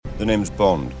The name's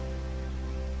Bond.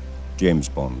 James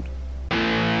Bond.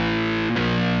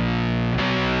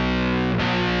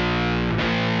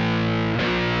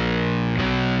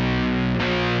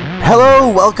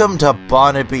 Hello, welcome to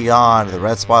Bond and Beyond, the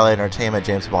Red Spotlight Entertainment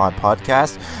James Bond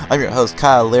podcast. I'm your host,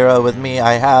 Kyle Lira. With me,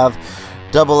 I have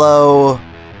Double O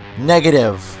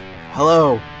Negative.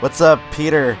 Hello, what's up,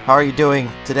 Peter? How are you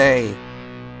doing today?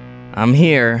 I'm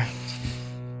here.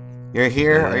 You're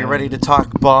here? Are you ready to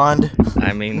talk Bond?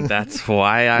 I mean, that's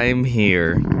why I'm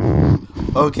here.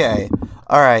 Okay.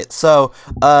 Alright, so,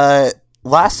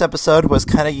 last episode was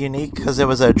kind of unique because it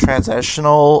was a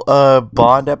transitional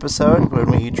Bond episode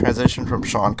when we transitioned from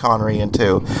Sean Connery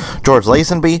into George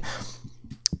Lazenby.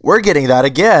 We're getting that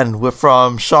again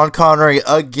from Sean Connery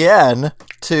again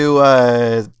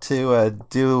to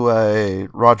do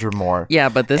Roger Moore. Yeah,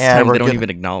 but this time they don't even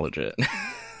acknowledge it.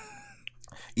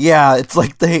 Yeah, it's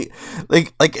like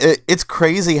it's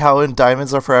crazy how in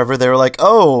Diamonds Are Forever they were like,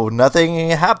 oh,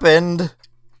 nothing happened,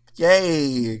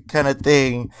 yay, kind of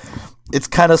thing. It's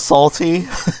kind of salty.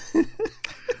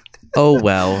 Oh,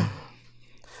 well.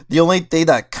 The only thing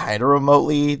that kind of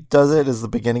remotely does it is the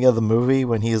beginning of the movie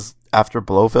when he's after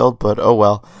Blofeld, but oh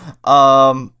well.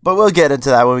 But we'll get into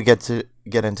that when we get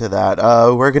into that.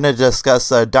 We're going to discuss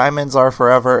Diamonds Are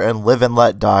Forever and Live and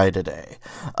Let Die today.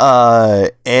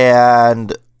 And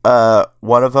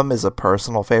one of them is a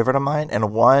personal favorite of mine,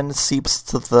 and one seeps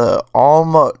to the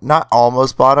not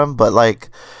almost bottom, but like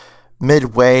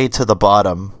midway to the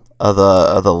bottom of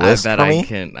the list. I bet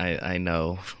for me. I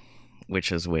know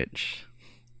which is which.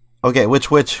 Okay,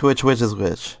 which is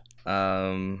which?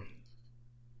 I'd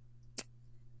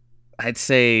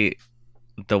say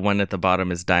the one at the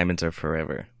bottom is Diamonds Are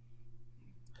Forever.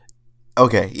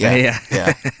 Okay, yeah.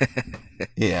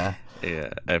 Yeah,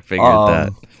 I figured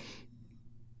that.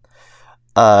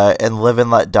 And Live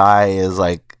and Let Die is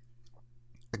like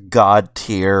god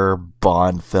tier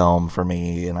Bond film for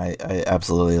me, and I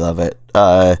absolutely love it.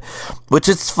 Which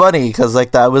is funny because like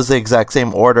that was the exact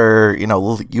same order. You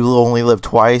know, You Only Live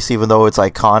Twice, even though it's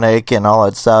iconic and all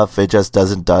that stuff, it just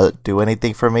doesn't do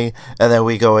anything for me. And then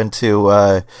we go into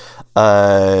On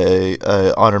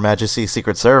Her Majesty's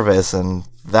Secret Service, and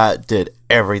that did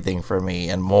everything for me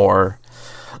and more.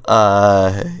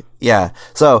 Yeah.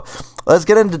 So let's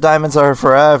get into Diamonds Are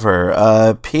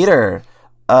Forever. Peter,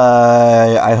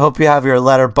 I hope you have your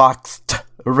letterboxd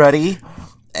ready.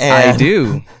 I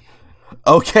do.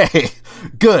 Okay,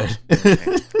 good.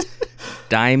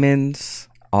 Diamonds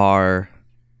Are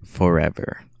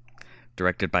Forever.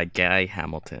 Directed by Guy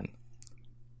Hamilton.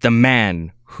 The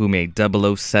man who made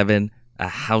 007 a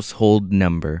household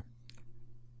number.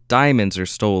 Diamonds are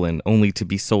stolen only to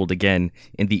be sold again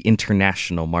in the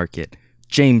international market.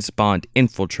 James Bond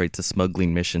infiltrates a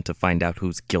smuggling mission to find out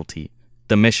who's guilty.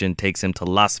 The mission takes him to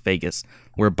Las Vegas,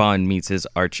 where Bond meets his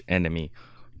arch enemy,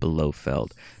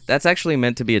 Blofeld. That's actually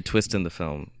meant to be a twist in the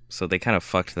film, so they kind of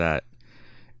fucked that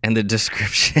and the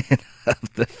description of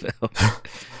the film.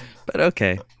 But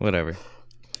okay, whatever.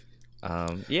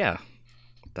 Yeah,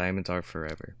 Diamonds Are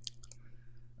Forever.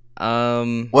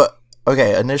 What?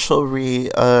 Okay, initial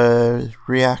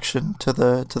reaction to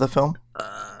the film.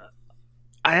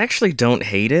 I actually don't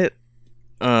hate it.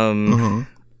 Mm-hmm.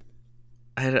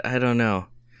 I don't know.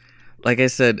 Like I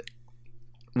said,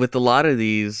 with a lot of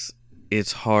these,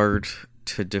 it's hard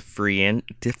to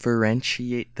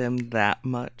differentiate them that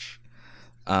much.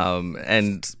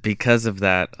 And because of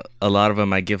that, a lot of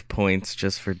them I give points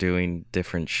just for doing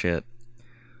different shit.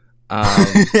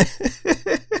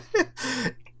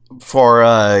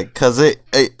 Because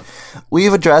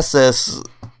we've addressed this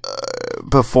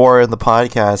before in the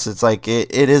podcast. It's like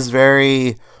it is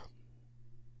very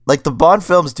like the Bond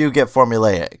films do get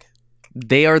formulaic.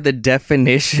 They are the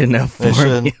definition of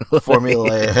formulaic.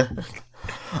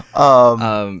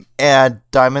 And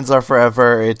Diamonds Are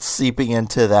Forever, it's seeping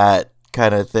into that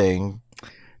kind of thing.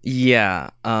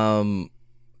 Yeah. I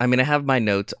mean, I have my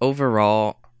notes.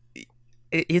 Overall,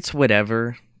 it's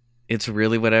whatever. It's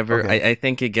really whatever. Okay. I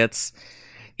think it's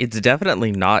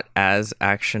definitely not as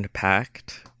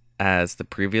action-packed as the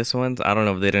previous ones. I don't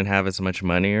know if they didn't have as much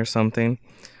money or something.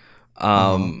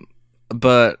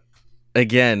 But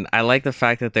again, I like the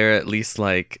fact that they're at least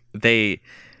like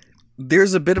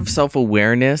there's a bit of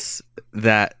self-awareness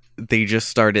that they just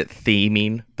started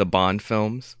theming the Bond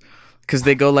films, because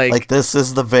they go like this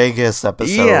is the Vegas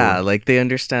episode. Yeah, like they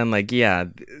understand like, yeah,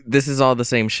 this is all the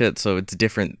same shit, so it's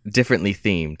differently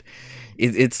themed.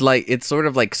 It's sort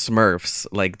of like Smurfs.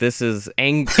 Like this is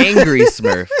angry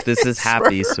Smurf. This is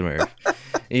happy Smurf.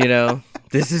 You know,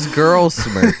 this is girl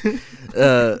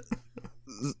Smurf.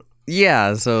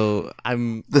 Yeah, so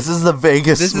This is the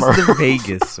Vegas Smurf. This is the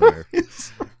Vegas Smurf.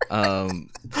 Um,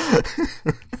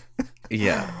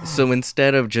 yeah. So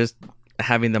instead of just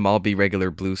having them all be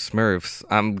regular blue Smurfs,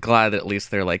 I'm glad that at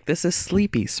least they're like, this is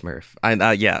Sleepy Smurf.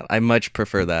 I much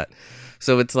prefer that.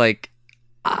 So it's like,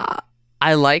 I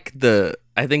think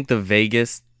the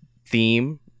Vegas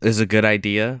theme is a good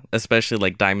idea, especially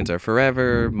like diamonds are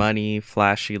forever, money,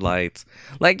 flashy lights.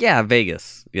 Like, yeah,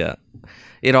 Vegas. Yeah.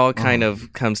 It all kind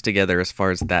of comes together as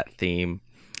far as that theme.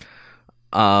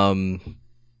 I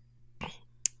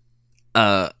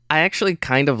actually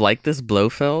kind of like this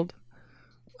Blofeld.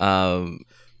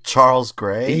 Charles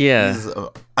Gray? Yeah.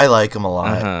 I like him a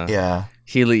lot. Uh-huh. Yeah.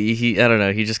 He I don't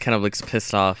know, he just kind of looks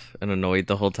pissed off and annoyed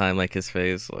the whole time, like his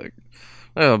face, like,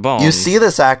 oh, bomb. You see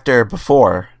this actor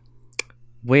before.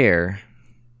 Where?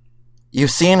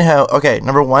 You've seen how... Okay,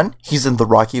 number one, he's in the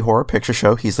Rocky Horror Picture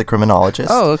Show. He's the criminologist.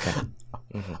 Oh, okay.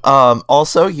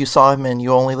 Also, you saw him in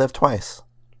You Only Live Twice.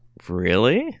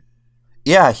 Really?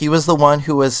 Yeah, he was the one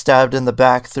who was stabbed in the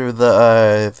back through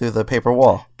the paper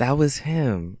wall. That was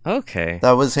him. Okay.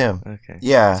 That was him. Okay.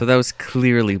 Yeah. So that was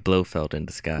clearly Blofeld in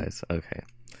disguise. Okay.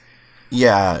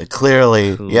 Yeah,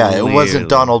 clearly. Yeah, it wasn't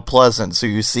Donald Pleasant, so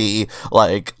you see,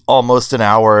 like, almost an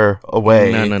hour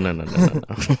away. No.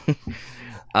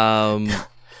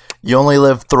 You only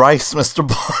live thrice, Mr.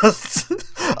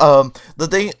 Bond. The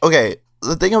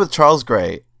thing with Charles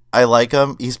Gray, I like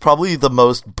him. He's probably the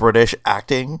most British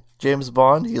acting James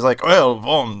Bond. He's like, well,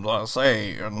 Bond, I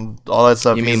say, and all that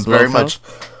stuff. You mean He's Blofeld? very much...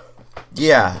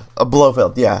 Yeah, a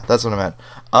Blofeld. Yeah, that's what I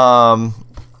meant.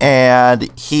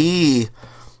 And he...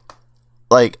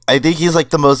 Like, I think he's like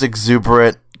the most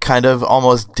exuberant, kind of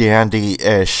almost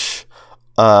dandy-ish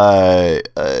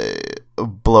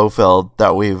Blofeld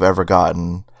that we've ever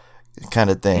gotten, kind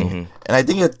of thing. Mm-hmm. And I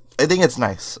think it's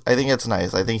nice. I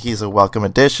think he's a welcome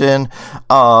addition.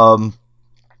 I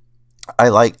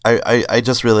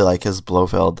just really like his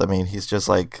Blofeld. I mean, he's just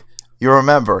like, you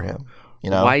remember him, you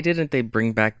know? Why didn't they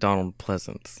bring back Donald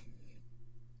Pleasance?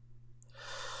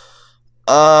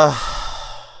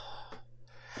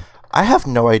 I have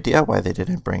no idea why they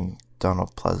didn't bring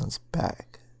Donald Pleasance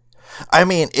back. I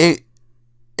mean,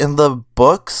 in the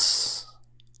books,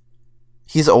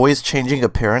 he's always changing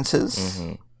appearances.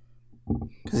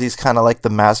 Because he's kind of like the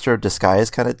master of disguise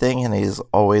kind of thing, and he's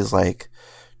always like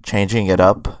changing it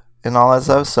up and all that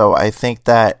stuff. So I think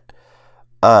that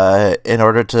in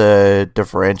order to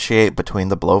differentiate between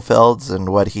the Blofelds and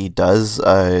what he does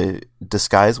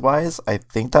disguise-wise, I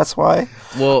think that's why.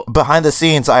 Well, behind the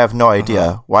scenes, I have no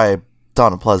idea why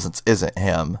Donald Pleasance isn't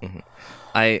him.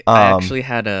 I actually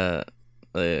had well,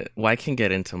 I can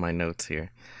get into my notes here,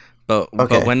 but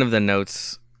one of the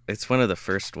notes, it's one of the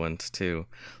first ones too,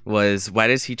 was why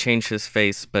does he change his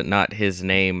face but not his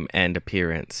name and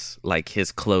appearance, like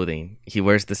his clothing? He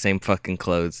wears the same fucking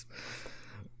clothes.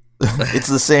 It's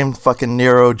the same fucking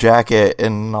Nero jacket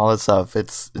and all that stuff.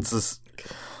 It's this,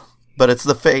 but it's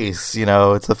the face, you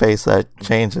know. It's the face that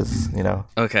changes, you know.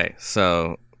 Okay,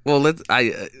 so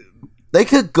they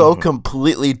could go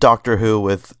completely Doctor Who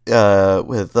with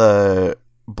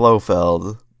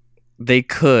Blofeld. They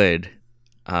could,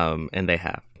 and they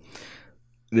have.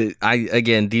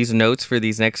 Again, these notes for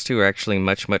these next two are actually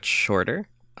much shorter.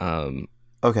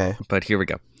 Okay, but here we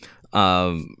go.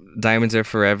 Diamonds Are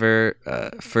Forever.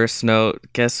 First note,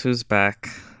 guess who's back?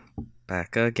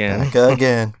 Back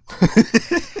again.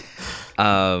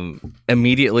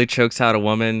 Immediately chokes out a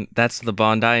woman. That's the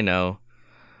Bond I know.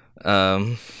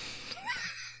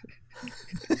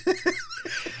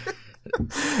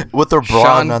 With their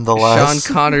bra, nonetheless.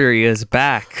 Sean Connery is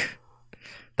back.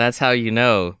 That's how you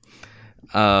know.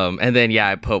 And then,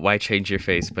 I put, why change your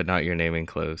face but not your name and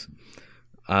clothes?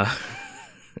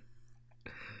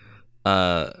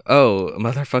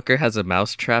 Motherfucker has a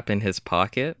mouse trap in his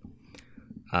pocket.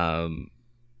 Yeah.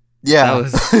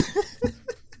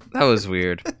 That was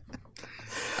weird.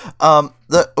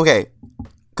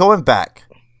 Going back.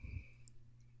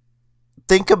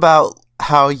 Think about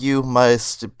how you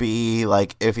must be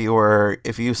like if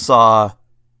you saw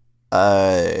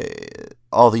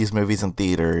all these movies in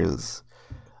theaters.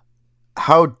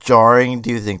 How jarring do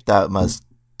you think that must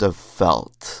have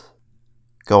felt?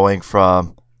 Going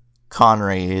from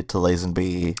Connery to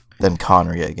Lazenby, then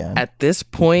Connery again. At this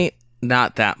point,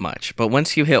 not that much. But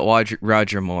once you hit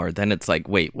Roger Moore, then it's like,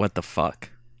 wait, what the fuck?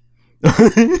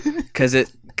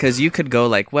 Because you could go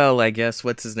like, well, I guess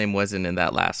what's his name wasn't in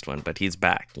that last one, but he's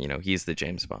back. You know, he's the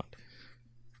James Bond.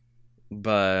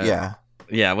 But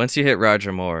yeah, once you hit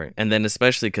Roger Moore, and then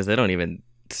especially because they don't even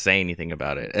say anything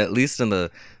about it. At least in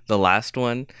the last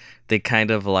one, they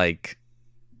kind of like,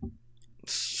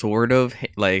 sort of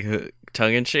like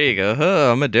tongue in cheek.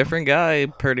 I'm a different guy,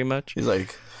 pretty much. He's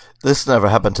like, This never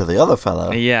happened to the other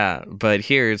fellow. Yeah, but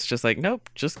here it's just like, nope,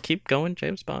 just keep going,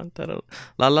 James Bond.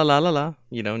 La la la la la.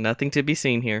 Nothing to be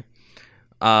seen here.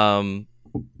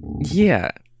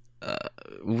 Yeah.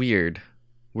 Weird.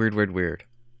 Weird.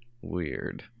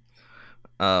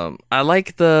 I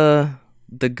like the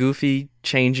goofy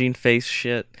changing face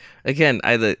shit. Again,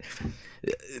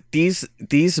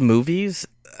 these movies,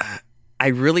 I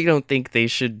really don't think they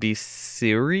should be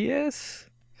serious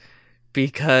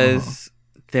because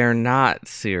they're not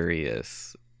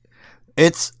serious.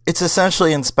 It's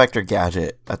essentially Inspector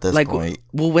Gadget at this point.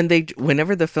 Well,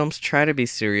 whenever the films try to be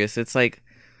serious, it's like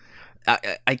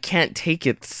I can't take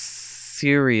it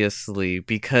seriously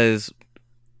because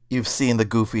you've seen the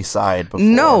goofy side before.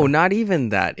 No, not even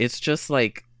that. It's just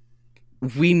like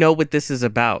we know what this is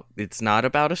about. It's not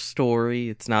about a story.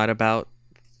 It's not about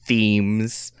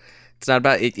themes. It's not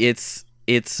about it. It's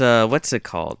what's it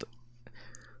called?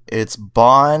 It's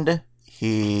Bond.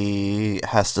 He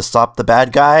has to stop the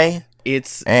bad guy.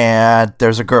 And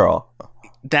there's a girl.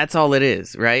 That's all it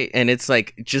is, right? And it's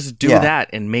like just do that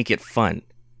and make it fun.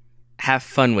 Have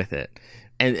fun with it.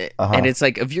 And it's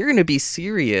like if you're gonna be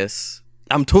serious,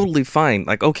 I'm totally fine.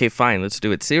 Like, okay, fine, let's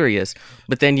do it serious.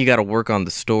 But then you got to work on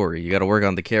the story. You got to work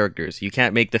on the characters. You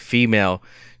can't make the female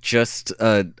just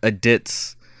a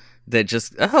ditz that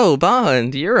just, oh,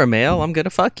 Bond, you're a male, I'm gonna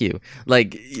fuck you.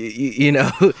 Like, you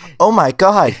know. Oh my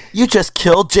God, you just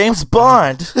killed James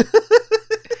Bond.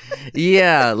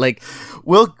 Yeah, like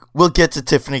we'll get to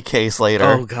Tiffany Case later.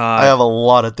 Oh God, I have a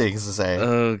lot of things to say.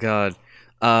 Oh God,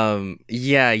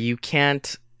 yeah, you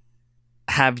can't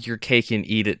have your cake and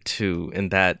eat it too in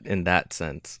that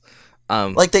sense.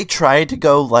 Like they tried to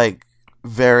go like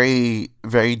very,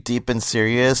 very deep and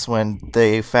serious when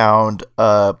they found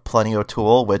Plenty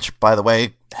O'Toole, which, by the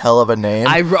way, hell of a name.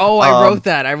 I wrote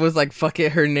that. I was like, fuck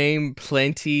it, her name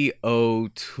Plenty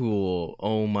O'Toole.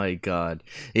 Oh my God.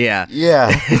 Yeah.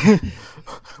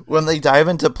 When they dive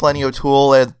into Plenty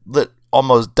O'Toole and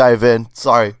almost dive in,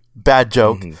 sorry, bad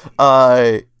joke.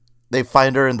 They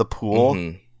find her in the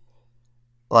pool.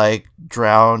 Like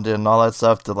drowned and all that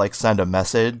stuff to like send a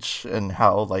message, and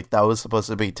how like that was supposed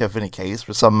to be Tiffany Case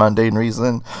for some mundane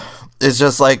reason. It's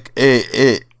just like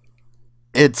it's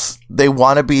they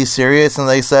want to be serious, and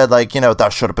they said like, you know,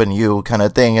 that should have been you kind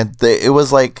of thing, and it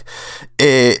was like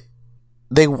they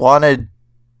want to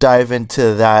dive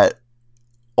into that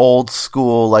old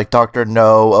school like Dr.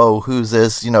 No, oh who's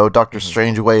this, you know, Doctor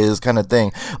Strangeways kind of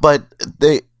thing, but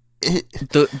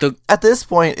at this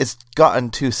point it's gotten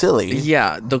too silly.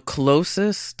 Yeah, the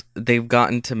closest they've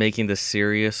gotten to making the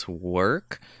serious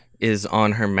work is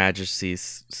on Her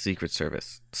Majesty's Secret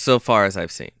Service, so far as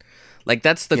I've seen. Like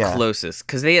that's the closest,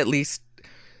 because they at least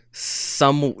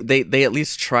they at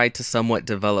least try to somewhat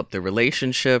develop the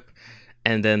relationship,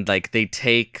 and then like they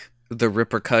take the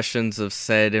repercussions of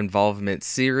said involvement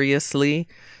seriously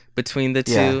between the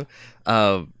two.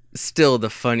 Still,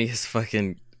 the funniest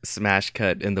fucking smash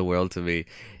cut in the world to me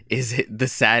is the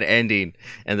sad ending,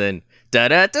 and then da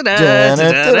da da da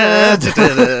da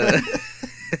da.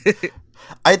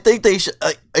 I think they should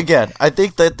I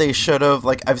think that they should have,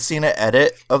 like, I've seen an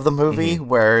edit of the movie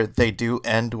where they do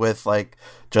end with like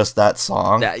just that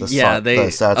song. The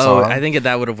sad song. I think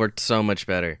that would have worked so much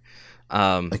better.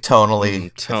 Like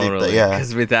tonally,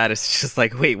 because with that it's just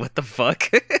like, wait, what the fuck?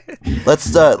 let's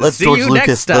See George you Lucas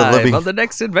next the time living on the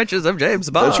next adventures of James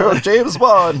Bond. James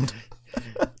Bond.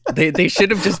 They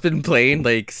should have just been playing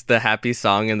like the happy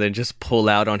song and then just pull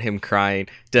out on him crying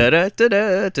da da da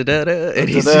da da da da, and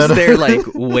he's just there like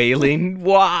wailing,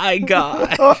 why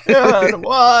God? Oh God,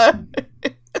 why?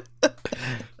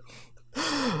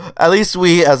 At least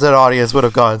we as an audience would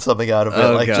have gotten something out of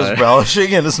it, just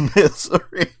relishing in his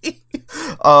misery.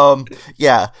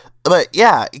 But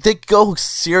yeah, they go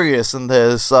serious in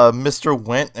this. Mr.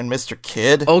 Wint and Mr.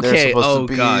 Kidd. Okay.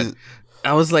 God.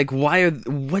 I was like,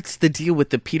 what's the deal with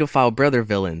the pedophile brother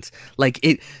villains?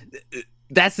 Like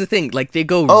that's the thing. Like they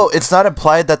go. Oh, it's not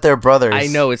implied that they're brothers. I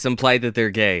know it's implied that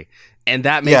they're gay, and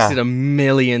that makes it a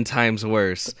million times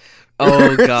worse.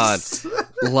 Oh God,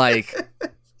 like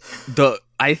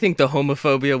I think the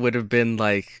homophobia would have been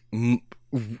like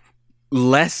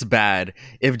less bad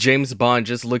if James Bond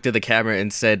just looked at the camera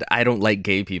and said, I don't like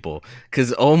gay people.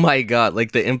 Because oh my God,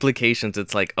 like the implications,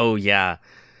 it's like, oh yeah,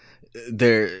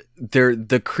 they're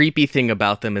the creepy thing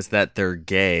about them is that they're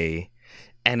gay,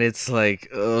 and it's like,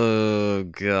 oh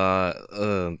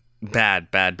God, bad.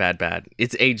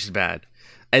 It's aged bad.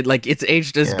 It's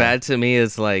aged as bad to me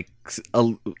as like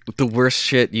the worst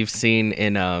shit you've seen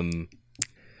in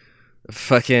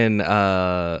fucking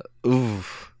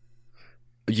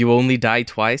You only die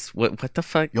twice. What the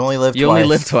fuck? You only live You twice. only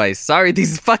live twice. Sorry,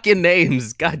 these fucking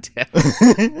names. God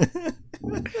damn.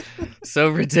 So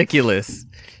ridiculous.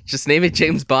 Just name it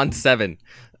James Bond 7.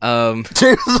 James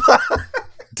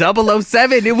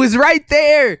 007. It was right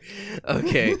there.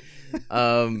 Okay.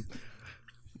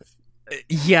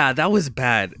 Yeah, that was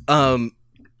bad.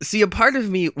 See, a part of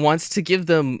me wants to give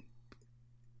them.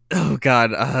 Oh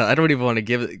God, I don't even want to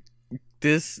give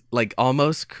this like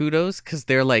almost kudos because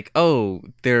they're like, oh,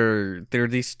 they're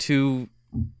these two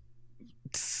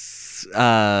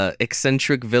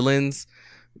eccentric villains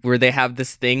where they have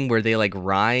this thing where they like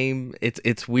rhyme.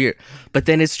 It's weird, but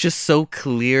then it's just so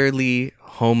clearly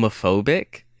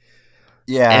homophobic.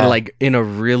 Yeah, and like in a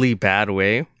really bad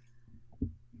way.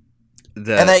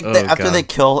 And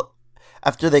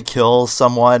after they kill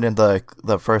someone, and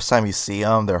the first time you see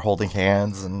them, they're holding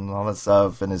hands and all that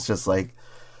stuff, and it's just like,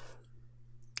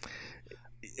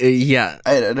 yeah,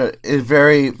 I don't know, it's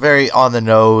very, very on the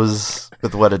nose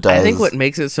with what it does. I think what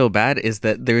makes it so bad is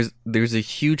that there's a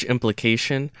huge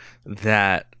implication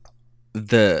that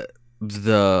the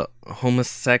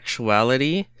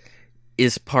homosexuality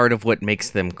is part of what makes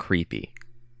them creepy.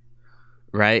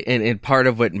 Right? And part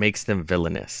of what makes them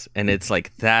villainous. And it's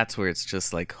like, that's where it's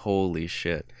just like, holy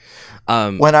shit.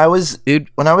 When I was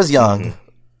young, mm-hmm.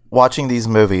 watching these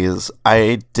movies,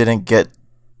 I didn't get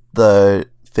the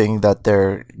thing that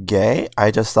they're gay.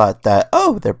 I just thought that,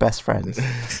 oh, they're best friends.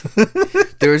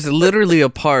 There's literally a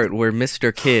part where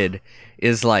Mr. Kid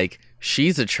is like,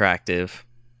 she's attractive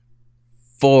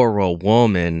for a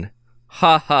woman.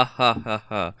 Ha ha ha ha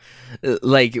ha.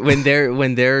 Like when they're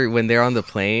on the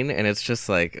plane, and it's just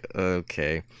like,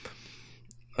 okay,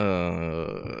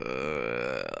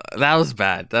 that was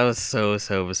bad. That was so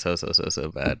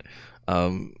bad.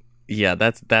 Yeah,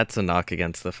 that's a knock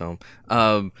against the film.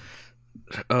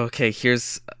 Okay,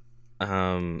 here's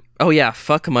oh yeah,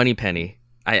 fuck Moneypenny.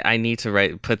 I need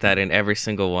to put that in every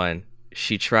single one.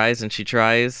 She tries,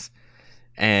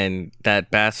 and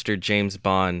that bastard James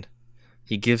Bond,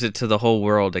 he gives it to the whole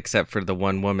world except for the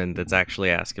one woman that's actually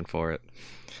asking for it.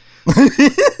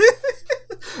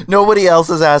 Nobody else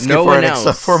is asking for it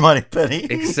except for Moneypenny.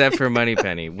 Except for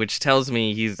Moneypenny, which tells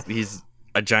me he's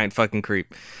a giant fucking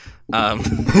creep.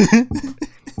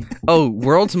 Oh,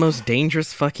 world's most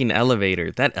dangerous fucking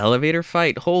elevator. That elevator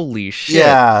fight, holy shit.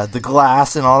 Yeah, the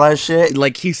glass and all that shit.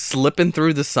 Like, he's slipping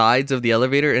through the sides of the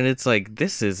elevator, and it's like,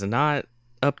 this is not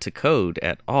up to code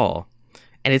at all.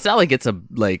 And it's not like it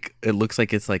looks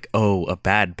like it's like, oh, a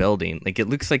bad building. Like, it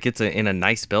looks like it's in a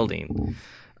nice building.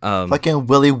 Fucking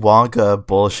Willy Wonka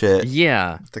bullshit.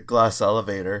 Yeah. The glass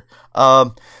elevator. Okay.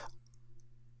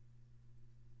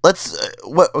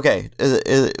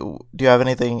 Do you have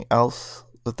anything else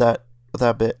with that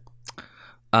bit?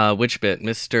 Which bit?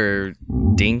 Mr.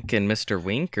 Dink and Mr.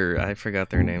 Wink? Or I forgot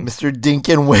their names. Mr. Dink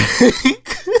and Wink.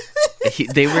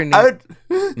 They were named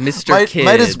Mr. Kid.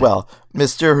 Might as well.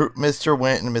 Mr.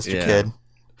 Wint and Mr. Kid.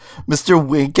 Mr.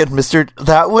 Wink and Mr.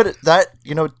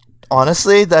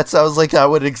 Honestly, that sounds like that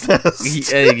would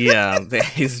exist. Yeah,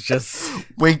 he's just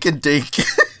Wink and Dink.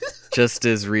 Just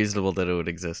as reasonable that it would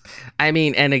exist. I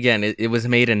mean, and again, it was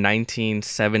made in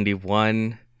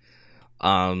 1971.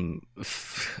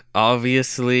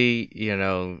 Obviously,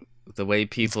 the way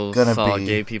people saw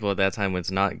gay people at that time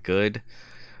was not good.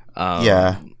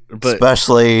 Yeah. But,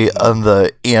 especially on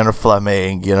the Ian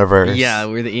Fleming universe. Yeah,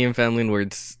 where the Ian Fleming, where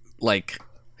it's like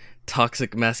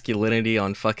toxic masculinity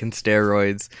on fucking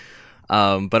steroids.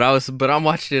 But I'm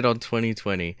watching it on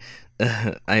 2020.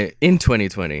 In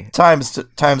 2020. Times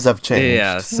have changed.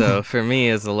 Yeah, so for me,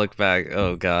 as a look back,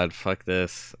 oh god, fuck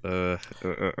this.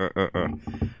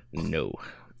 No.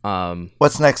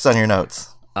 What's next on your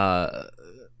notes? Oh,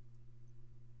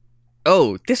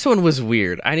 this one was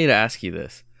weird. I need to ask you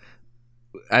this.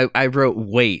 I wrote,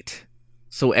 wait.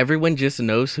 So everyone just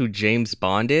knows who James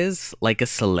Bond is? Like a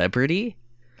celebrity?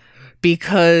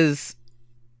 Because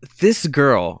this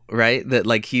girl, right? That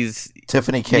like he's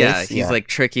Tiffany Case. Yeah, he's like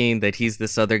tricking that he's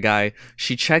this other guy.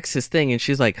 She checks his thing and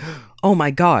she's like, "Oh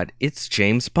my god, it's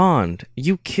James Bond.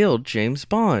 You killed James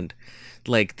Bond.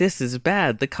 Like, this is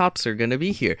bad. The cops are gonna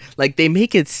be here." Like, they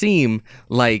make it seem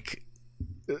like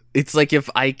it's like if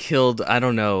I killed, I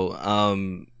don't know,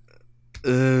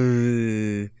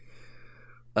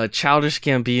 a Childish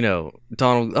Gambino,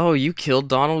 Donald. Oh, you killed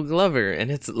Donald Glover,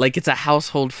 and it's like it's a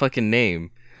household fucking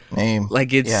name.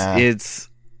 Like it's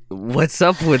what's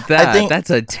up with that? That's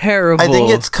a terrible. I think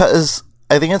it's because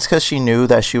she knew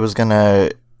that she was gonna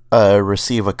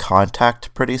receive a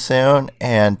contact pretty soon,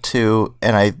 and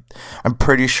I'm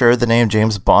pretty sure the name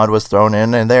James Bond was thrown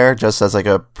in there just as like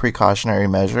a precautionary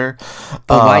measure.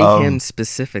 But why him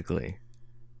specifically?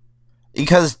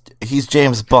 Because he's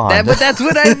James Bond. But that's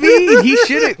what I mean. He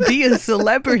shouldn't be a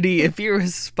celebrity if you're a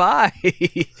spy.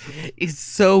 It's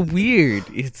so weird.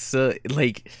 It's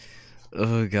like,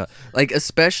 oh god, like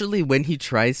especially when he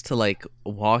tries to like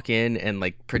walk in and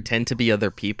like pretend to be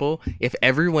other people. If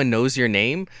everyone knows your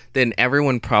name, then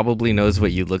everyone probably knows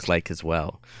what you look like as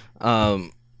well.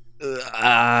 And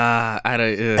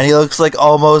he looks like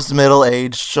almost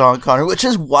middle-aged Sean Connery, which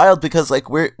is wild because like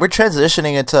we're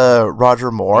transitioning into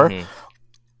Roger Moore. Mm-hmm.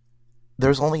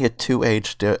 There's only a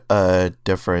 2-age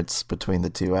difference between the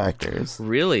two actors.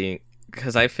 Really?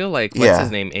 Because I feel like what's his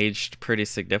name aged pretty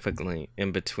significantly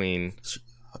in between.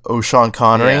 Oh, Sean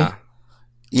Connery? Yeah.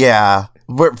 Yeah.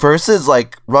 Versus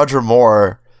like Roger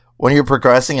Moore, when you're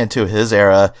progressing into his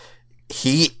era,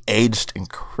 he aged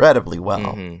incredibly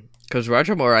well. Because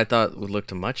Roger Moore, I thought,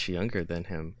 looked much younger than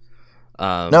him.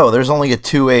 No, there's only a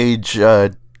 2-age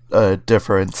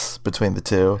difference between the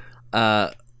two.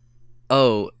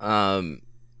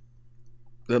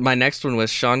 My next one was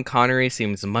Sean Connery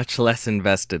seems much less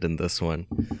invested in this one.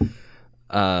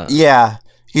 Yeah,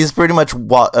 he's pretty much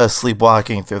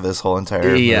sleepwalking through this whole entire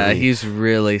movie. Yeah, he's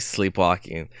really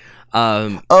sleepwalking.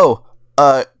 A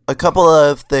couple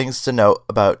of things to note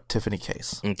about Tiffany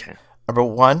Case. Okay. Number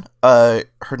one, her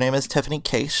name is Tiffany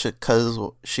Case because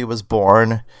she was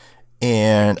born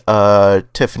in a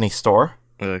Tiffany store.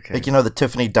 Okay. Like, you know, the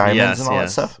Tiffany diamonds and all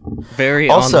that stuff. Very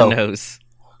on the nose.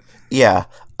 Yeah.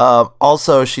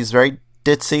 Also, she's very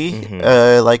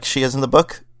ditzy, like she is in the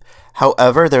book.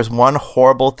 However, there's one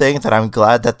horrible thing that I'm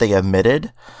glad that they omitted.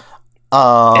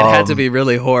 It had to be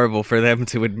really horrible for them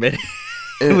to admit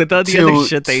it with all the other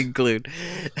shit they include.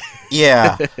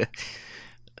 Yeah.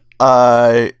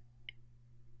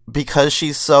 Because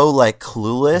she's so, like,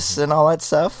 clueless and all that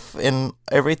stuff and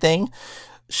everything,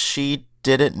 she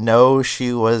didn't know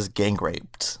she was gang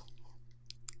raped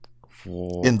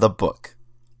in the book.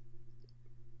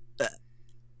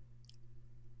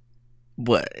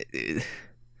 What?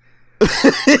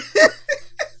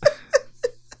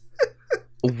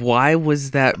 Why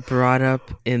was that brought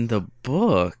up in the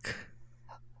book?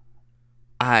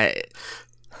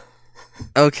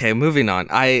 Okay, moving on.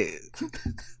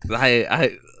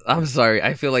 I'm sorry.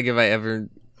 I feel like if I ever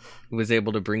was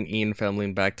able to bring Ian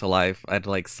Fleming back to life, I'd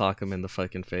like sock him in the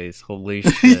fucking face. Holy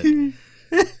shit.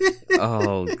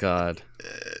 Oh god.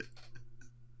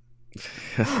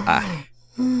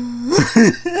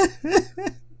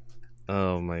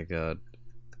 Oh my god.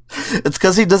 It's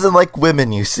because he doesn't like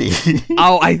women, you see.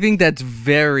 Oh, I think that's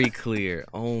very clear.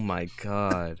 Oh my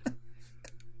god.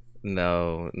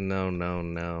 No.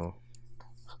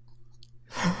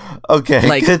 Okay,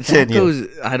 like, continue.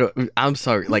 I'm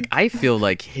sorry. Like, I feel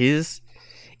like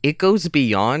it goes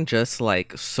beyond just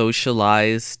like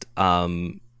socialized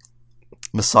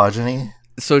misogyny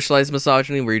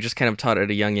where you're just kind of taught at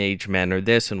a young age men are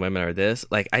this and women are this.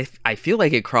 Like, I feel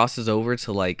like it crosses over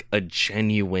to like a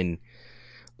genuine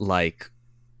like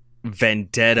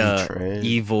vendetta,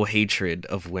 evil hatred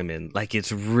of women. Like,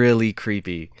 it's really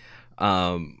creepy.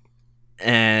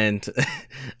 And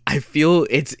I feel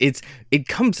it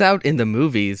comes out in the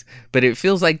movies, but it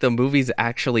feels like the movies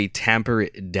actually tamper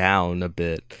it down a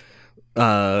bit,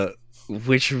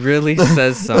 which really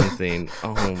says something.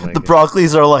 Oh my god.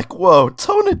 Broccoli's are like, whoa,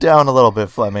 tone it down a little bit,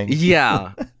 Fleming.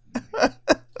 Yeah.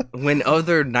 When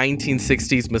other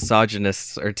 1960s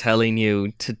misogynists are telling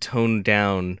you to tone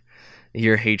down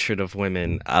your hatred of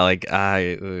women, that's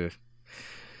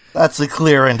a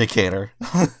clear indicator.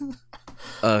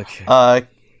 Okay.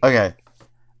 Okay.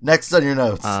 Next on your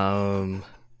notes.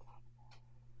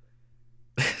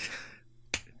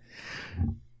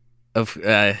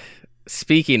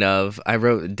 Speaking of, I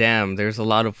wrote, damn, there's a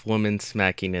lot of woman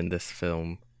smacking in this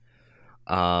film.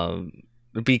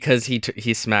 Because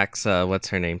he smacks what's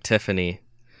her name, Tiffany.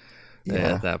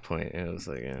 Yeah. At that point, it was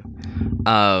like, yeah.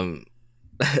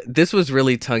 This was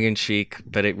really tongue in cheek,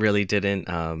 but it really didn't.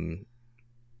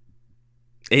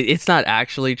 It's not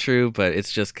actually true, but it's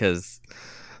just because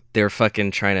they're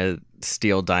fucking trying to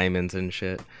steal diamonds and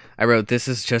shit. I wrote, this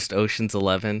is just Ocean's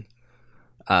 11.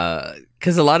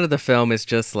 Because a lot of the film is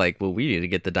just like, well, we need to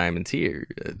get the diamonds here,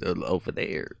 over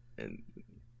there. And,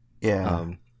 yeah.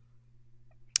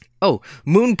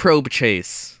 Moon probe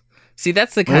chase. See,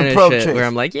 that's the kind of shit where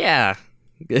I'm like, yeah.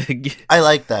 I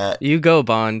like that. You go,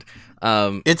 Bond.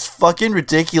 It's fucking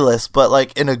ridiculous, but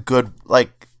like in a good,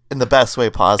 like, in the best way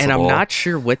possible. And I'm not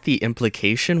sure what the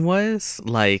implication was.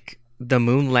 Like, the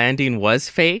moon landing was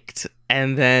faked,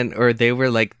 and then, or they were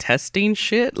like testing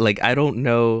shit. Like, I don't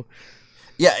know.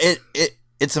 Yeah,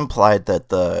 it's implied that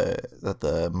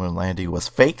the moon landing was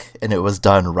fake, and it was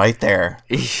done right there.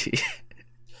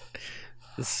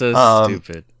 So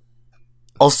stupid.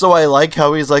 Also, I like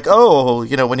how he's like, oh,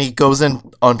 when he goes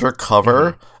in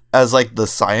undercover as like the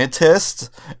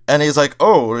scientist, and he's like,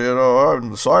 oh,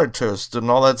 I'm the scientist and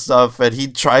all that stuff, and he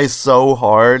tries so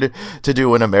hard to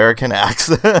do an American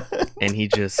accent. And he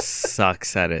just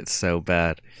sucks at it so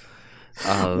bad.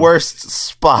 Worst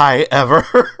spy ever.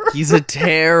 He's a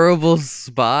terrible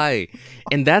spy.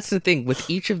 And that's the thing with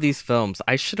each of these films.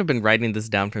 I should have been writing this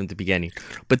down from the beginning,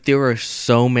 but there are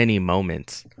so many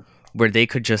moments where they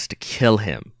could just kill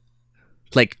him.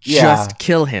 Like, just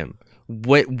kill him.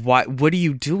 What are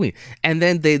you doing? And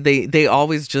then they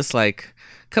always just like,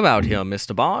 come out here,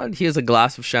 Mr. Bond. Here's a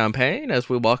glass of champagne as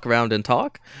we walk around and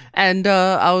talk. And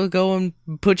I'll go and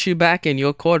put you back in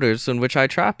your quarters in which I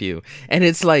trap you. And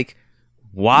it's like,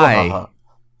 why?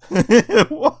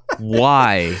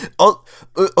 Why? Oh,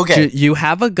 okay. You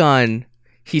have a gun.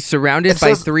 He's surrounded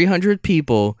by 300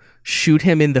 people. Shoot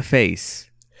him in the face.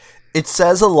 It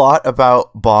says a lot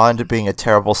about Bond being a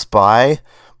terrible spy.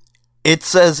 It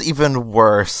says even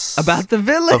worse about the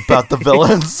villain. About the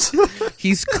villains.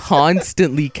 He's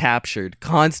constantly captured,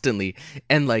 constantly.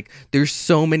 And like, there's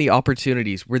so many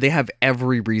opportunities where they have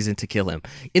every reason to kill him.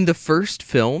 In the first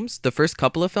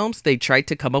couple of films, they tried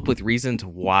to come up with reasons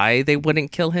why they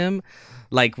wouldn't kill him.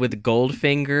 Like with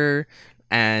Goldfinger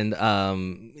and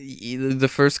the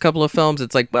first couple of films,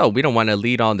 it's like, well, we don't want to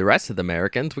lead on the rest of the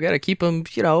Americans. We got to keep them,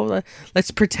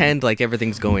 let's pretend like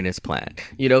everything's going as planned,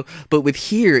 But with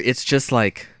here, it's just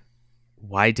like,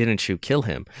 why didn't you kill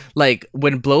him? Like,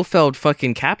 when Blofeld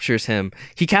fucking captures him,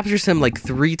 he captures him like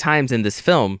 3 times in this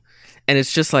film, and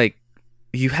it's just like,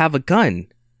 you have a gun.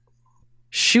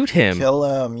 Shoot him. Kill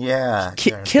him, yeah.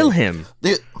 Kill him.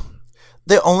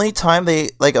 The only time a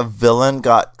villain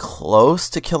got close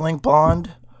to killing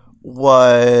Bond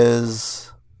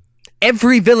was...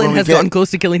 Every villain has gotten close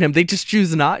to killing him. They just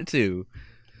choose not to.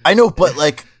 I know, but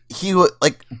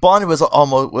Bond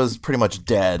was pretty much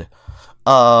dead.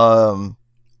 Casino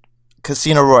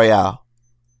Royale.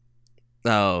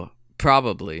 Oh,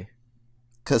 probably.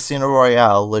 Casino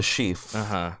Royale, Le Chiffre.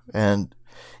 Uh-huh. And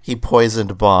he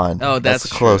poisoned Bond. Oh, that's the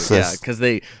closest.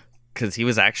 Yeah, because he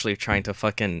was actually trying to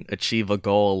fucking achieve a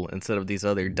goal instead of these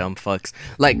other dumb fucks.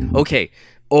 Like, okay,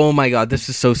 oh my god, this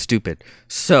is so stupid.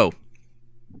 So,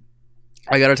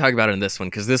 I gotta talk about it in this one,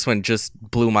 because this one just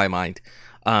blew my mind.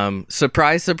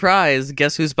 Surprise, surprise,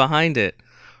 guess who's behind it?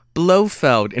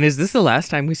 Blofeld. And is this the last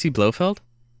time we see Blofeld?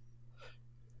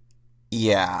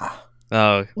 Yeah.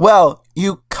 Oh. Well,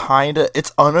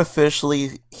 it's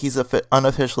unofficially, he's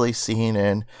unofficially seen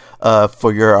in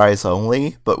For Your Eyes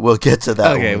Only, but we'll get to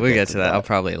that. Okay, we'll get to that. I'll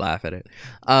probably laugh at it.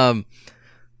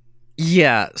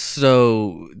 Yeah,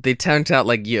 so they turned out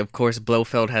of course,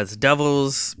 Blofeld has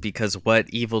doubles, because what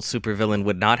evil supervillain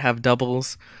would not have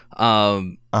doubles?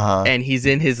 And he's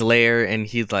in his lair, and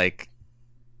he's like,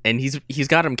 and he's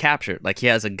got him captured. Like, he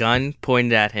has a gun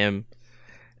pointed at him,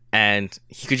 and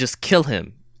he could just kill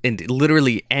him and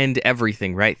literally end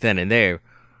everything right then and there.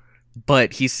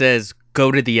 But he says,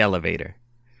 go to the elevator.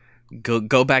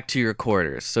 Go back to your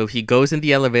quarters. So he goes in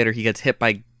the elevator, he gets hit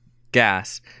by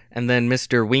gas, and then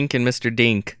Mr. Wink and Mr.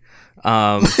 Dink.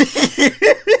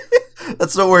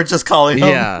 That's what we're just calling him.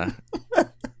 Yeah.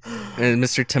 And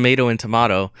Mr. Tomato and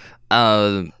Tomato.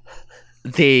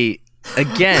 They,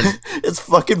 again... It's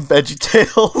fucking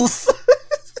VeggieTales.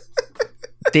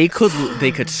 They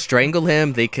could strangle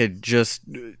him. They could just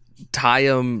tie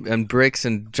him in bricks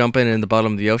and jump in the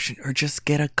bottom of the ocean, or just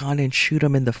get a gun and shoot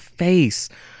him in the face.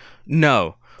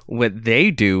 No, what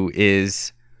they do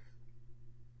is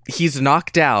he's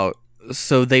knocked out,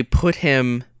 so they put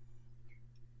him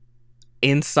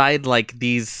inside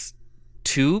these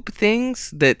tube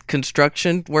things that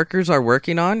construction workers are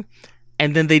working on,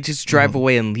 and then they just drive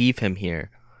away and leave him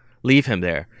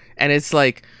there. And it's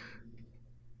like,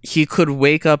 he could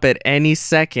wake up at any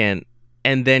second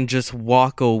and then just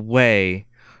walk away.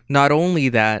 Not only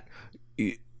that,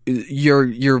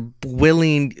 you're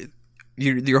willing...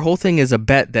 Your whole thing is a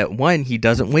bet that, one, he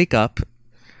doesn't wake up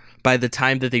by the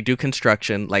time that they do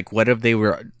construction. Like, what if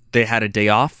they had a day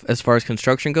off as far as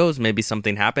construction goes? Maybe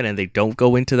something happened and they don't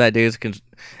go into that day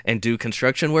and do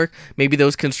construction work. Maybe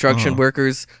those construction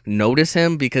workers notice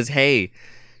him because, hey,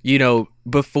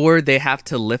 before they have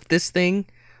to lift this thing,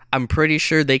 I'm pretty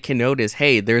sure they can notice,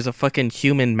 hey, there's a fucking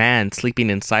human man sleeping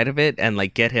inside of it, and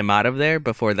get him out of there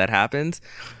before that happens.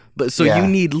 But so you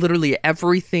need literally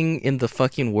everything in the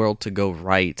fucking world to go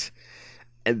right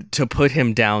to put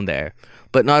him down there.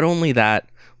 But not only that,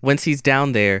 once he's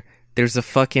down there, there's a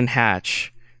fucking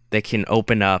hatch that can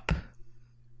open up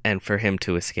and for him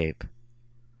to escape.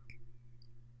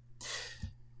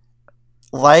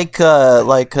 Like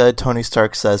Tony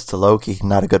Stark says to Loki,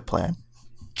 not a good plan.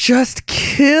 Just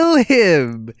kill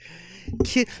him.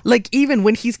 Like, even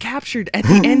when he's captured at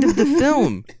the end of the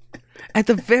film, at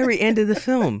the very end of the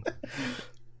film,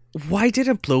 why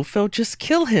didn't Blofeld just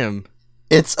kill him?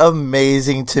 It's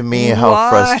amazing to me how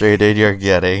frustrated you're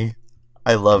getting.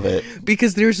 I love it.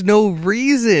 Because there's no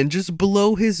reason. Just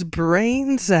blow his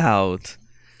brains out.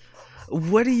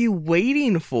 What are you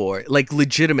waiting for? Like,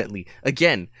 legitimately.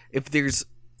 Again,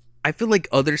 I feel like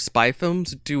other spy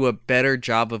films do a better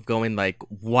job of going, like,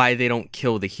 why they don't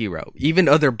kill the hero. Even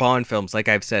other Bond films, like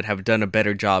I've said, have done a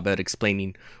better job at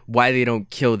explaining why they don't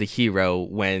kill the hero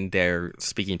when they're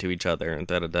speaking to each other and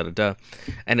da-da-da-da-da.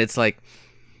 And it's like,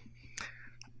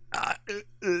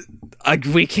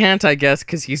 we can't, I guess,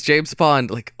 because he's James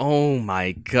Bond. Like, oh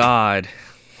my god.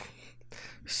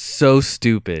 So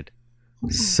stupid.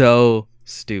 So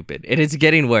stupid. And it's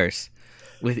getting worse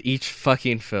with each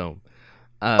fucking film.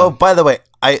 By the way,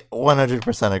 I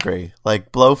 100% agree.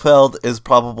 Like, Blofeld is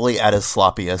probably at his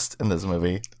sloppiest in this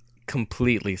movie.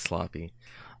 Completely sloppy.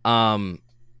 Bambi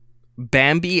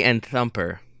and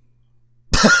Thumper.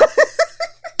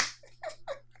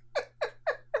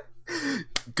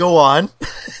 Go on.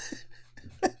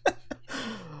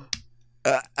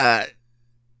 I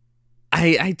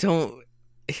don't.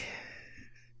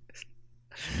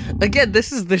 Again,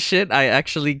 this is the shit I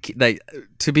actually, like,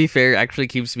 to be fair, actually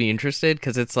keeps me interested,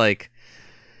 because it's like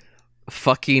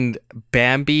fucking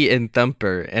Bambi and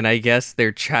Thumper, and I guess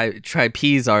they're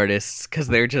trapeze artists, because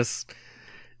they're just,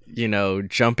 you know,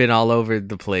 jumping all over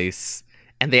the place,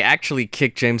 and they actually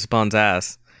kick James Bond's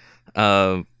ass.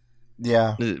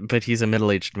 Yeah. But he's a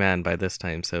middle-aged man by this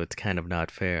time, so it's kind of not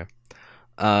fair.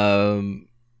 Funny,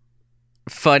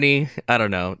 I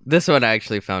don't know. This one I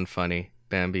actually found funny.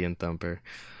 Bambi and Thumper.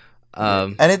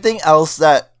 Anything else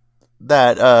that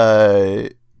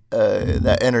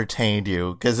entertained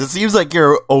you? Because it seems like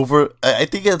you're over. I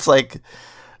think it's like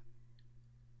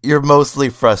you're mostly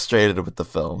frustrated with the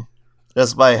film,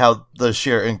 just by how the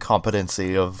sheer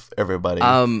incompetency of everybody.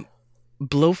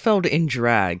 Blofeld in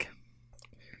drag.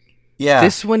 Yeah,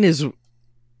 this one is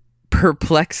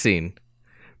perplexing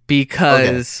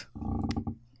because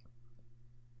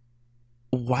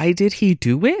why did he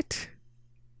do it?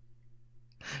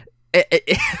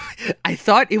 I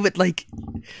thought it would like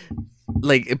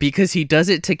because he does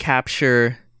it to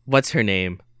capture what's her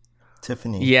name?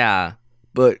 Tiffany. Yeah,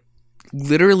 but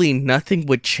literally nothing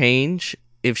would change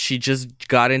if she just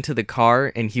got into the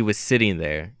car and he was sitting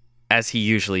there as he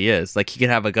usually is. Like, he could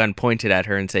have a gun pointed at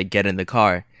her and say, "Get in the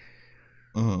car."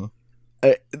 Mm-hmm.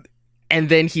 And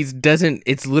then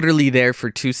it's literally there for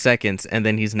 2 seconds, and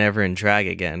then he's never in drag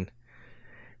again.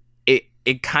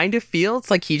 It kind of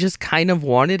feels like he just kind of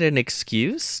wanted an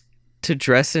excuse to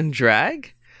dress in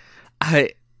drag.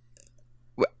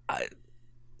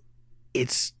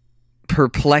 It's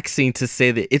perplexing to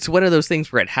say that. It's one of those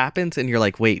things where it happens and you're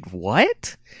like, wait,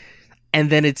 what?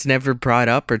 And then it's never brought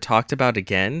up or talked about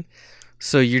again.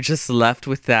 So you're just left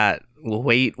with that,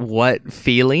 wait, what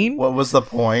feeling? What was the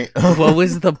point? What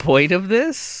was the point of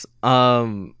this?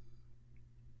 And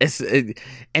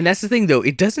that's the thing, though.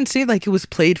 It doesn't seem like it was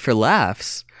played for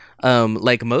laughs.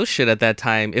 Like most shit at that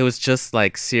time, it was just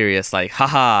like serious, like,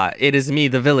 haha, it is me,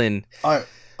 the villain.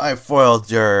 I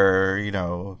foiled your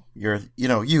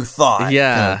you thought,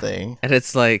 yeah, kind of thing. And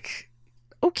it's like,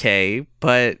 okay,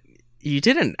 but you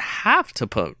didn't have to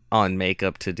put on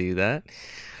makeup to do that.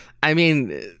 I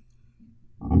mean,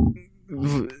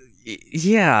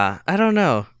 yeah, I don't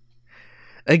know.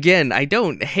 Again, I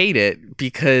don't hate it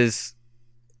because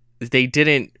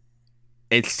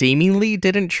it seemingly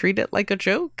didn't treat it like a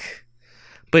joke.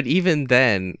 But even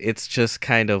then, it's just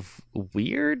kind of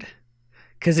weird.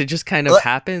 Because it just kind of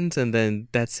happens and then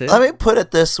that's it. Let me put it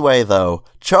this way, though.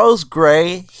 Charles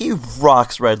Gray, he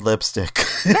rocks red lipstick.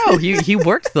 No, he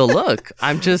worked the look.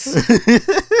 I'm just...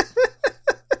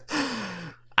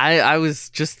 I was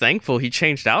just thankful he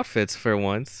changed outfits for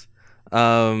once.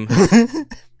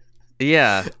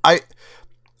 Yeah.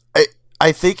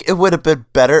 I think it would have been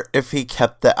better if he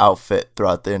kept the outfit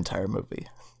throughout the entire movie.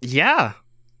 Yeah.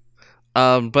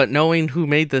 But knowing who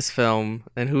made this film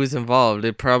and who was involved,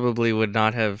 it probably would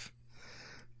not have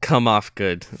come off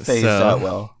good. Phased out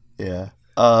well. Yeah.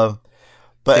 But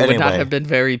they anyway. would not have been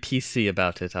very PC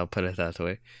about it, I'll put it that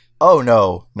way. Oh,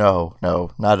 no,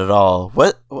 not at all.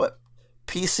 What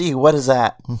PC, what is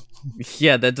that?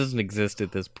 Yeah, that doesn't exist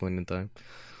at this point in time.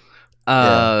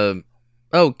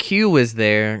 Oh, Q was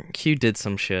there. Q did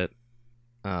some shit.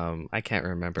 I can't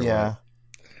remember. Yeah. What.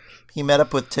 He met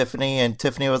up with Tiffany, and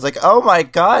Tiffany was like, "Oh my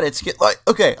god, it's like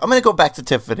okay, I'm gonna go back to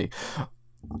Tiffany.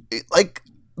 Like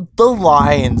the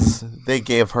lines they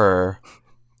gave her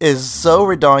is so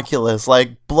redonkulous.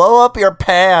 Like, blow up your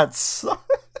pants.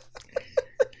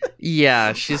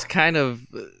 Yeah, she's kind of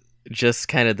just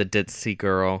kind of the ditzy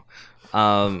girl.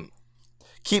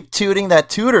 Keep tooting that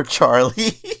tutor,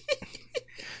 Charlie.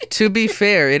 To be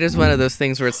fair, it is one of those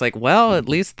things where it's like, well, at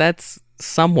least that's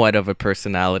somewhat of a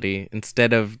personality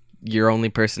instead of your only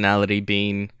personality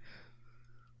being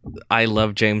I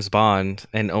love James Bond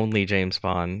and only James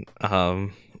Bond.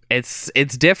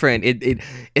 It's different.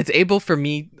 It's able for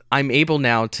me. I'm able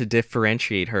now to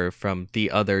differentiate her from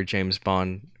the other James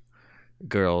Bond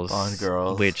girls,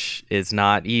 which is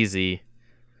not easy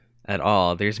at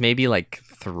all. There's maybe like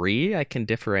 3 I can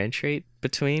differentiate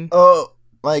between. Oh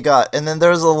my god. And then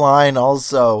there's a line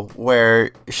also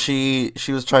where she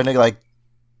was trying to, like,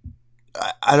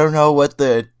 I don't know what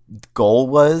the goal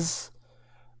was.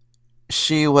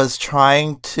 She was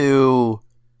trying to,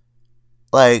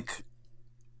 like,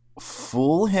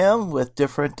 fool him with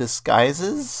different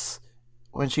disguises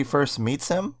when she first meets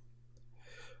him.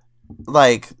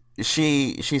 Like,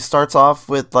 she starts off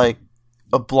with, like,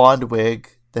 a blonde wig,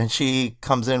 then she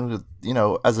comes in with,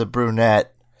 as a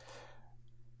brunette.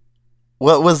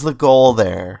 What was the goal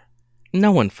there?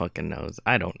 No one fucking knows.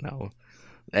 I don't know.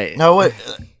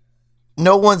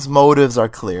 No one's motives are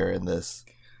clear in this,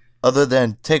 other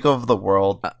than take over the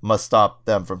world, must stop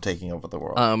them from taking over the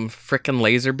world. Frickin'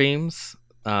 laser beams.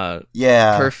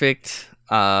 Yeah. Perfect.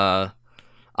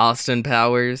 Austin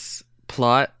Powers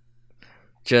plot.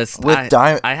 Just with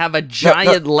I have a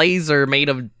giant laser made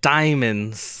of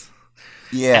diamonds.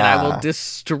 Yeah. And I will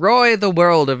destroy the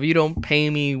world if you don't pay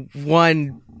me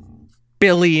 $1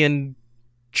 billion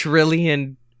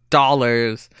trillion.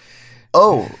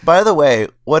 Oh, by the way,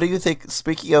 what do you think,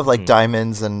 speaking of, like,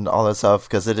 diamonds and all that stuff,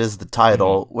 because it is the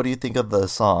title, what do you think of the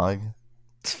song?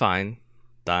 It's fine.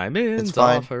 Diamonds it's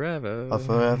fine. Are forever. Are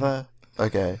forever?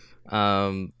 Okay.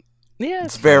 Yeah.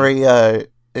 It's very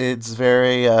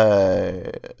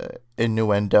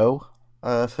innuendo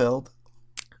filled.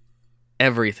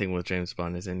 Everything with James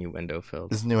Bond is innuendo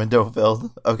filled. Is innuendo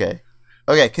filled? Okay.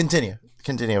 Okay, continue.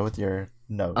 Continue with your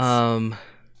notes.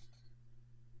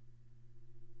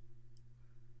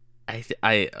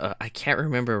 I can't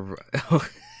remember.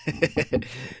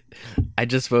 I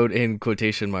just wrote in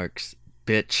quotation marks,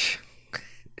 bitch.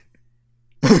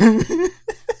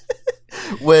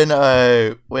 when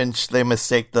they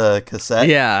mistake the cassette.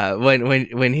 Yeah,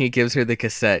 when he gives her the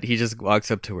cassette, he just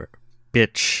walks up to her,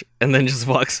 bitch, and then just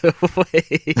walks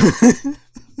away.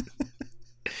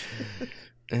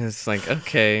 And it's like,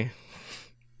 okay,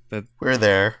 we're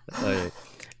there.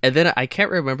 And then I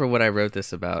can't remember what I wrote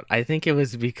this about. I think it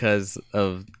was because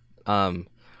of Mr.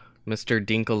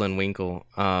 Dinkle and Winkle.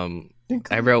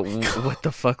 I wrote, what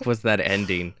the fuck was that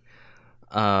ending?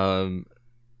 On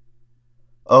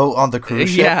the cruise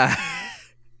ship? Yeah.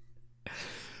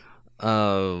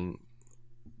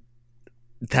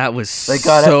 That was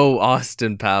so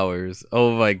Austin Powers.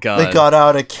 Oh my god. They got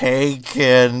out a cake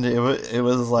and it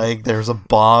was like there's a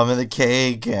bomb in the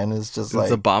cake and it's just like...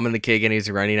 There's a bomb in the cake and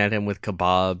he's running at him with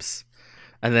kebabs.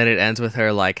 And then it ends with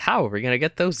her like, how are we going to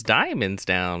get those diamonds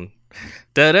down?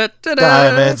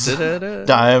 Diamonds.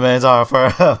 Diamonds are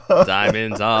forever.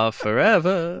 Diamonds are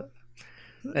forever.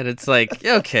 And it's like,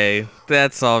 okay,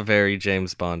 that's all very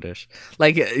James Bondish.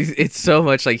 Like, it's so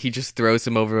much like he just throws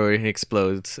him over and he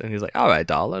explodes. And he's like, all right,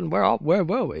 darling, where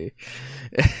were we?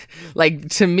 Like,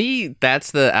 to me,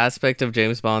 that's the aspect of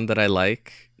James Bond that I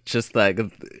like. Just like,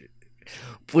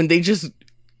 when they just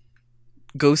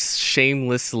go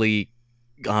shamelessly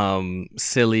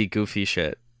silly, goofy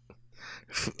shit.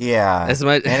 Yeah. As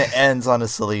much, and it ends on a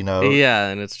silly note. Yeah,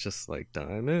 and it's just like,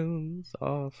 diamonds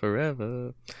are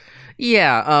forever.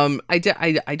 Yeah, I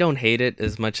don't hate it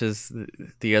as much as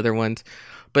the other ones,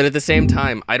 but at the same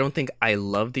time, I don't think I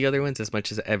love the other ones as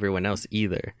much as everyone else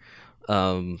either.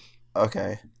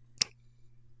 Okay.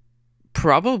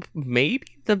 Probably, maybe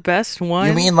the best one.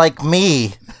 You mean like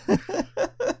me?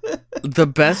 The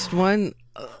best one.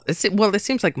 It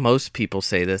seems like most people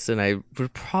say this, and I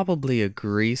would probably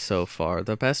agree so far.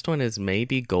 The best one is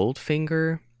maybe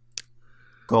Goldfinger.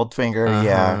 Goldfinger,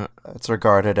 yeah, it's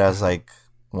regarded as like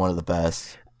one of the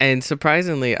best. And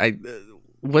surprisingly,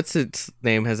 what's its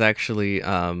name has actually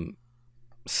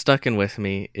stuck in with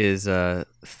me is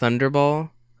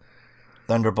Thunderball.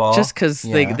 Thunderball, just because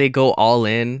they go all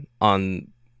in on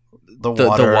the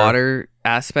water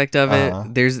aspect of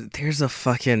it. There's a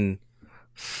fucking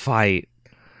fight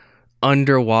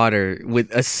underwater with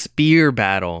a spear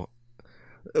battle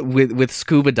with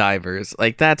scuba divers.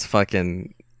 Like, that's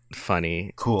fucking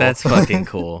funny. Cool. That's fucking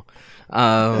cool.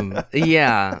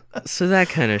 Yeah, so that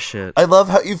kind of shit. I love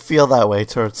how you feel that way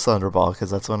towards Thunderball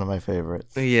because that's one of my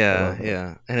favorites. Yeah,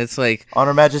 yeah, and it's like, On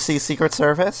Her Majesty's Secret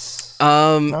Service.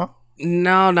 no,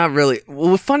 No. not really.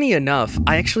 Well, funny enough,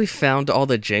 I actually found all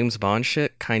the James Bond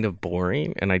shit kind of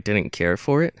boring, and I didn't care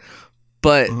for it.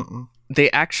 But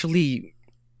they actually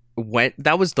went.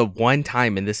 That was the one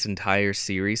time in this entire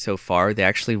series so far they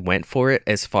actually went for it,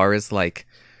 as far as like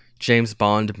James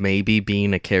Bond maybe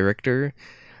being a character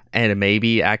and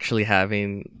maybe actually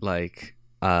having like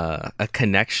a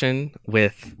connection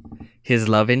with his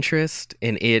love interest,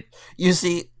 and it You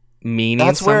see, meaning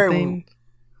that's where something.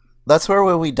 that's where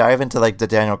when we dive into like the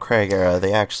Daniel Craig era,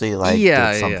 they actually like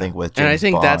did something with James and I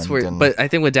think Bond. that's where. and- But I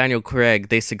think with Daniel Craig,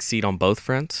 they succeed on both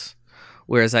fronts,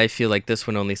 whereas I feel like this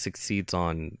one only succeeds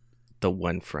on the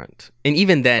one front, and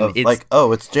even then, of, it's like,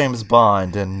 oh, it's James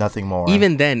Bond and nothing more.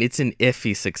 even then it's an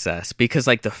iffy success, because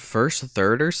like the first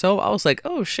third or so, I was like,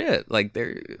 oh shit, like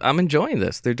I'm enjoying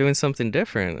this. They're doing something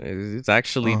different. It's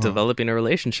actually developing a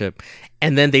relationship,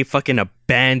 and then they fucking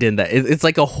abandon that. It's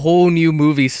like a whole new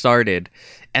movie started.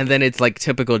 And then it's like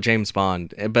typical James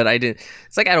Bond, but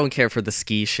it's like I don't care for the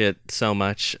ski shit so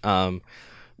much.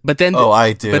 But then,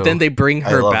 I do. But then they bring I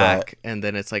her love back, that. and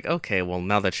then it's like, okay, well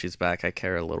now that she's back, I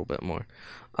care a little bit more.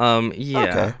 Yeah,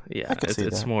 Okay, yeah, I could see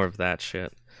it's that. more of that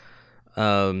shit.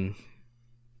 was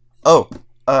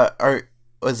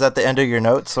that the end of your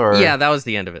notes or? Yeah, that was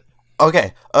the end of it.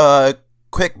 Okay.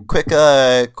 Quick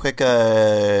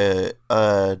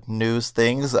news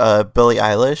things. Billie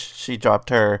Eilish, she dropped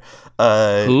her.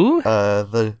 Who?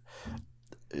 I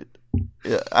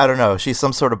don't know. She's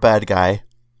some sort of bad guy,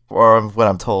 or what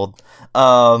I'm told.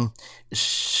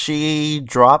 She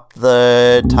dropped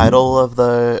the title of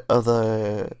the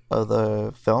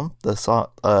film, the song,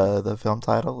 the film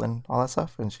title, and all that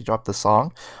stuff, and she dropped the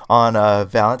song on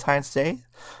Valentine's Day.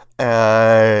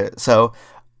 So,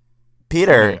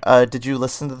 Peter, did you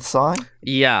listen to the song?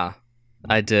 Yeah,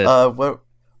 I did. What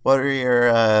are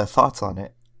your thoughts on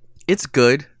it? It's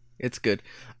good. It's good.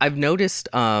 I've noticed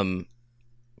the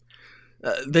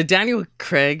Daniel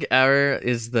Craig hour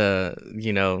is the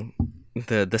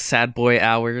the sad boy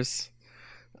hours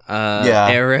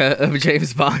era of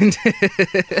James Bond.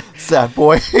 Sad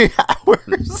boy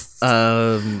hours.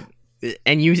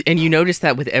 And you notice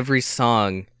that with every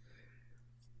song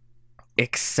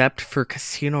except for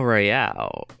Casino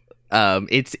Royale.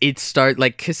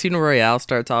 Like Casino Royale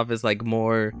starts off as like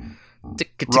more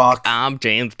Rock. I'm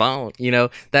James Bond,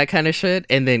 that kind of shit,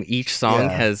 and then each song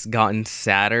has gotten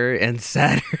sadder and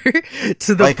sadder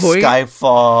to the like point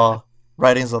Skyfall,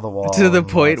 Writings on the Wall, to the and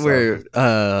point all where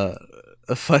that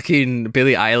fucking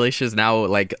Billie Eilish is now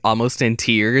like almost in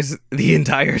tears the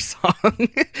entire song.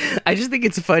 I just think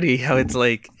it's funny how it's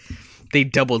like they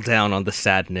double down on the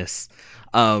sadness.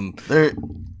 stuff.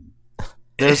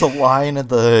 There's a line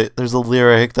there's a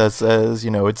lyric that says,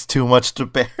 it's too much to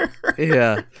bear.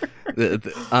 Yeah.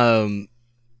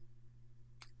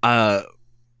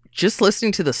 Just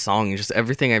listening to the song, just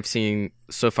everything I've seen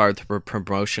so far through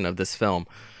promotion of this film.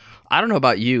 I don't know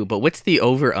about you, but what's the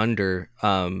over-under,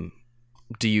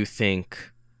 do you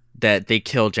think, that they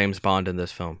kill James Bond in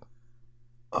this film?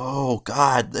 Oh,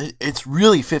 God. It's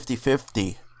really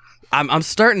 50-50. I'm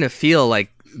starting to feel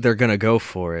like they're going to go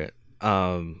for it.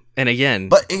 And again,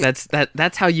 But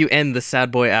that's how you end the Sad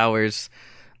Boy Hours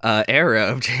era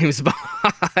of James Bond.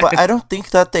 But I don't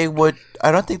think that they would.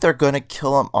 I don't think they're going to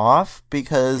kill him off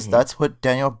because that's what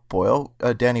Danny Boyle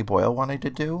wanted to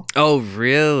do. Oh,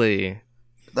 really?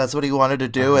 That's what he wanted to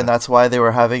do, and that's why they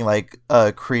were having like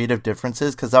creative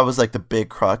differences, because that was like the big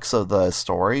crux of the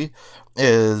story.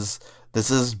 This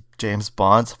is James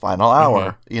Bond's final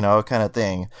hour, kind of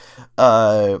thing.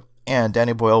 And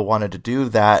Danny Boyle wanted to do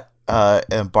that.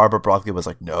 And Barbara Broccoli was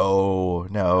like, no.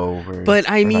 But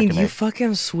I we're not mean, gonna-" you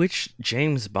fucking switch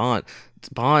James Bonds,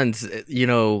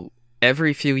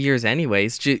 every few years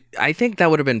anyways. I think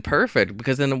that would have been perfect,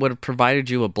 because then it would have provided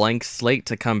you a blank slate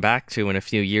to come back to in a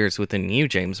few years with a new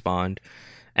James Bond.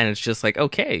 And it's just like,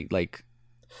 okay, like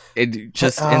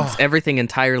it's everything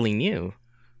entirely new.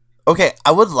 Okay,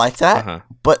 I would like that, Uh-huh.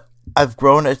 but I've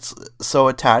grown so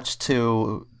attached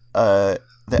to the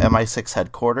MI6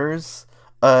 headquarters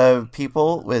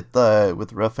people with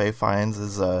Ralph Fiennes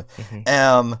as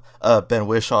M, Ben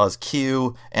Whishaw as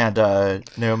Q, and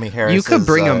Naomi Harris. You could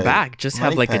bring as, them back, just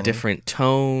have like a Moneypenny. different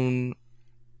tone,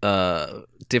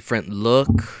 different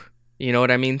look. You know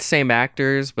what I mean? Same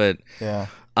actors, but Yeah.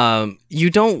 you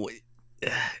don't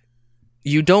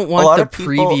lot want the of people-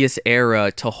 previous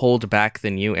era to hold back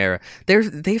the new era.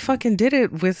 They fucking did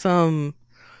it with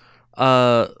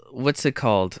what's it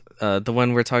called? The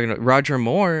one we're talking about, Roger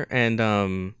Moore and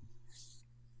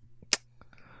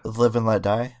Live and Let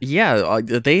Die. Yeah,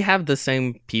 they have the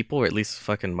same people, or at least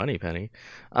fucking Moneypenny.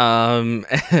 Um,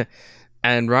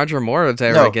 and Roger Moore's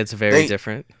era No, gets very they-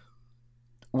 different.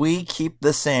 We keep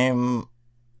the same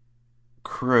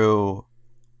crew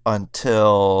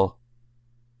until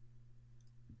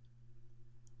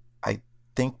I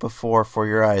think before For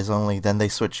Your Eyes Only. Then they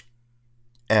switch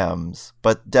M's.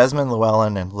 But Desmond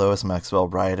Llewellyn and Louis Maxwell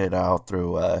ride it out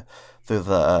through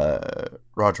the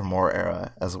Roger Moore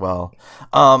era as well.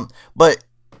 But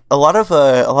a lot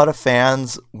of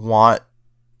fans want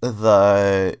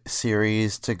the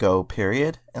series to go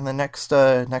period in the next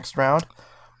round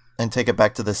and take it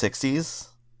back to the 60s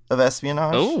of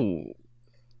espionage. Oh,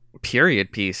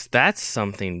 period piece. That's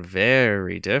something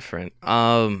very different.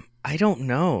 I don't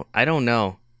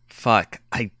know. Fuck,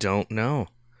 I don't know.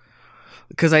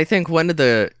 Because I think one of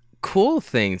the cool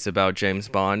things about James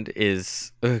Bond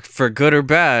is, for good or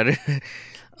bad, Is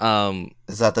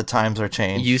that the times are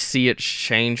changed? you see it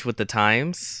change with the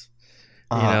times.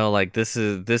 Uh-huh. You know, like this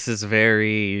is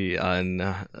very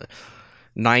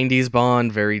 90s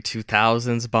Bond, very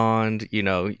 2000s Bond. You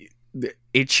know,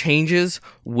 it changes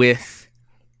with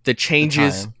the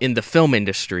changes time. in the film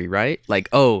industry, right? Like,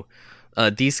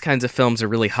 these kinds of films are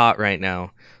really hot right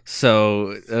now.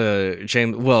 So,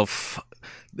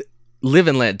 Live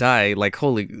and Let Die, like,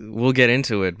 holy, we'll get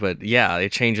into it, but yeah,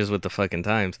 it changes with the fucking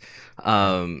times.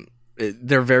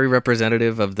 They're very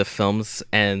representative of the films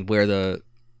and where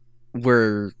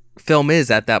film is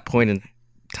at that point in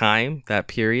time, that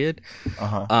period.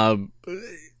 Uh-huh.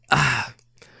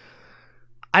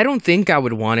 I don't think I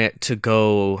would want it to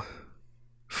go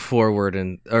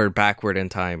forward or backward in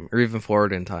time, or even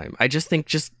forward in time. I just think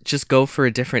just go for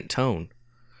a different tone.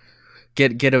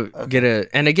 Get a,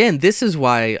 and again, this is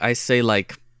why I say,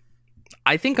 like,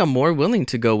 I think I'm more willing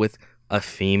to go with a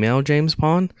female James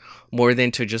Bond more than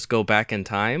to just go back in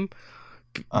time,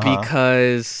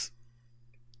 because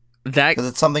that 'Cause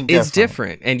it's something is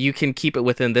different. different, and you can keep it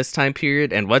within this time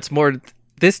period. And what's more,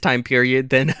 this time period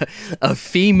than a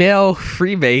female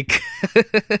remake.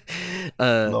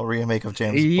 No remake of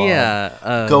James Bond.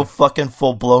 Yeah, Go fucking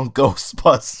full blown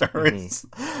Ghostbusters.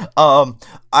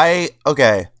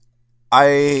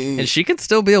 and she could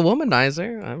still be a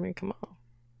womanizer. I mean, come on,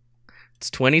 it's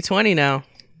 2020 now.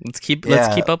 Let's keep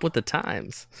up with the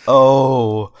times.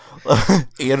 Oh,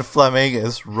 Ian Fleming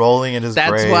is rolling in his That's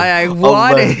grave. why I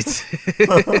want it.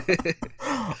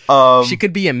 She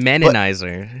could be a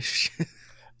menonizer.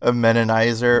 A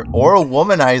menonizer or a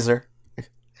womanizer.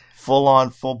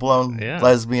 Full blown Yeah.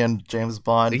 lesbian James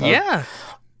Bond. Yeah,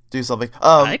 Do something.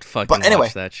 I'd fucking but anyway,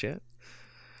 watch that shit.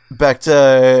 back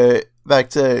to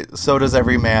So Does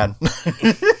Every Man.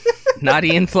 Not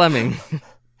Ian Fleming.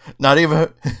 Not even.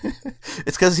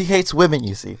 It's because he hates women,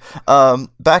 you see.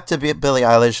 Back to Billie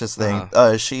Eilish's thing.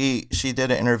 She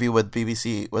did an interview with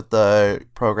BBC, with the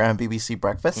program BBC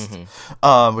Breakfast,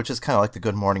 which is kind of like the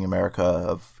Good Morning America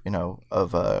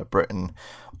of Britain.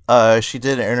 She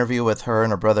did an interview with her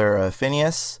and her brother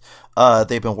Phineas.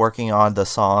 They've been working on the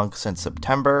song since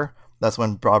September. That's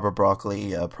when Barbara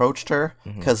Broccoli approached her,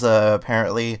 because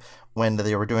apparently when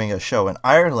they were doing a show in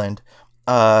Ireland,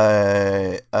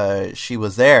 she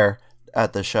was there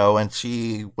at the show, and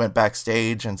she went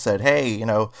backstage and said, "Hey,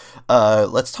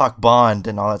 let's talk Bond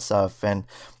and all that stuff." And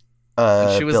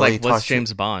She was Billy like, "What's talked to-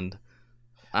 James Bond?"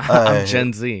 I'm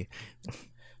Gen Z.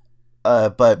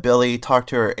 But Billy talked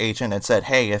to her agent and said,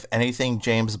 "Hey, if anything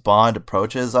James Bond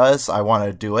approaches us, I want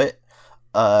to do it."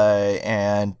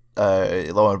 And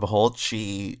lo and behold,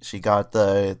 she got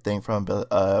the thing from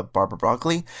Barbara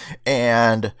Broccoli,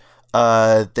 and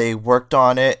they worked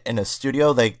on it in a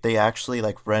studio. They actually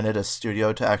like rented a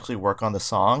studio to actually work on the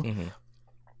song,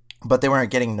 but they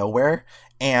weren't getting nowhere.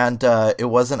 And it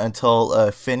wasn't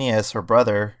until Phineas, her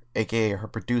brother, aka her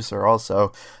producer,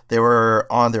 also, they were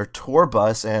on their tour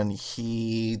bus, and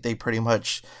they pretty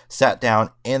much sat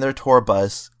down in their tour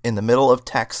bus in the middle of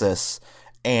Texas,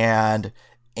 and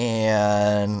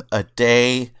in a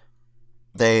day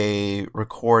they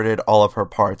recorded all of her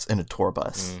parts in a tour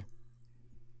bus.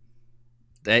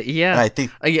 Yeah, And I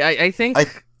think I think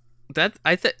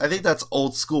I think that's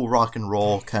old school rock and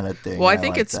roll kind of thing. Well, I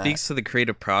think like it that. speaks to the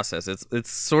creative process. It's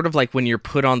sort of like when you're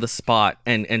put on the spot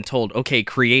and told, okay,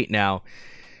 create now.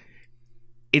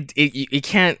 It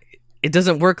can't. It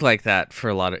doesn't work like that for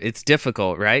a lot of. It's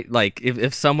difficult, right? Like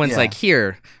if someone's like,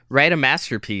 here, write a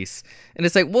masterpiece, and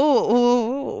it's like,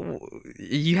 whoa,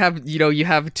 you have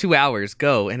 2 hours,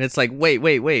 go, and it's like,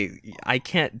 wait, I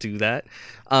can't do that.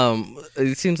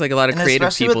 It seems like a lot of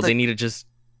creative people, they need to just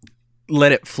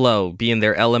let it flow, be in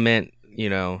their element,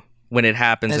 when it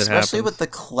happens, and it happens. especially with the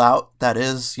clout that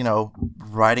is,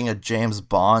 writing a James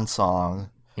Bond song.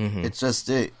 It's just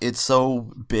it's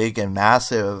so big and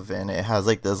massive, and it has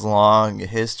like this long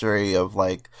history of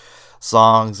like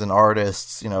songs and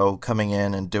artists, coming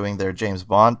in and doing their James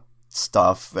Bond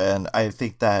stuff. And I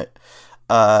think that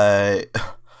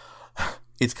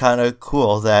it's kind of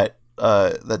cool that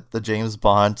that the James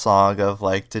Bond song of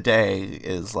like today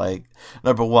is like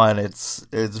number one. It's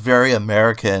very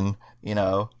American,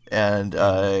 and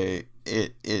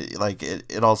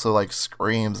it also like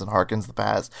screams and harkens the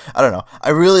past. I don't know. I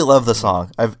really love the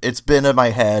song. It's been in my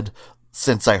head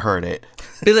since I heard it.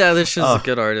 Billie Eilish is a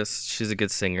good artist. She's a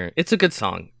good singer. It's a good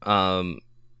song. I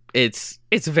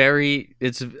agree.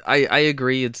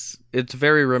 It's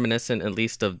very reminiscent, at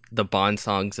least, of the Bond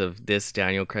songs of this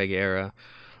Daniel Craig era.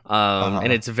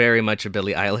 And it's very much a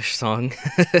Billie Eilish song.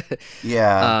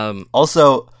 Yeah.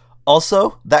 Also,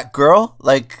 that girl,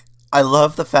 like, I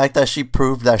love the fact that she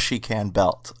proved that she can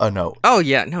belt a note. Oh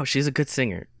yeah, no, she's a good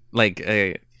singer. Like,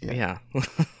 yeah.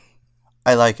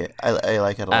 I like it. I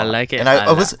like it a lot. I like it. And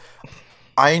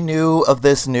I knew of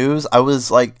this news. I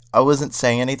wasn't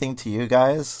saying anything to you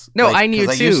guys. No, like, I knew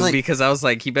too, because I was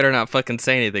like, he better not fucking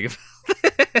say anything about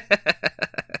it.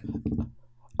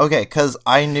 Okay, because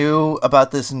I knew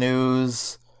about this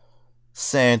news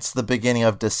since the beginning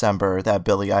of December that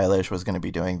Billie Eilish was going to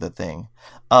be doing the thing.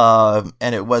 And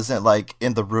it wasn't like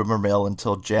in the rumor mill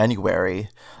until January.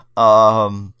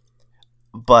 But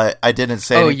I didn't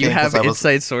say anything. Oh, you have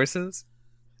inside sources?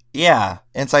 Yeah,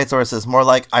 inside sources. More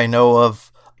like I know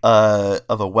of a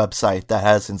website that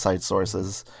has inside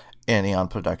sources in Eon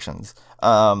Productions.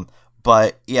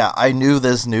 But yeah, I knew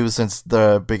this news since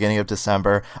the beginning of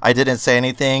December. I didn't say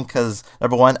anything because,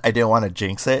 number one, I didn't want to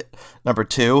jinx it. Number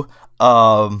two,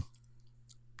 I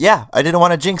didn't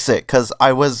want to jinx it because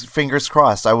I was fingers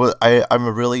crossed. I'm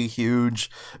a really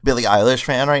huge Billie Eilish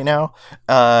fan right now,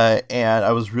 and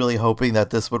I was really hoping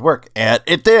that this would work, and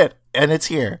it did, and it's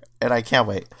here, and I can't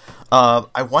wait.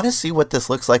 I want to see what this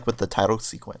looks like with the title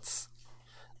sequence.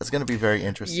 It's going to be very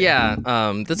interesting. Yeah,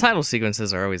 the title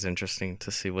sequences are always interesting to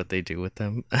see what they do with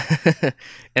them.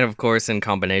 And of course, in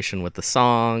combination with the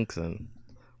songs. And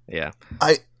yeah.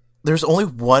 There's only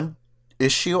one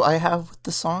issue I have with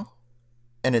the song,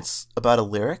 and it's about a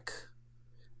lyric.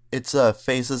 It's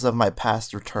Phases of My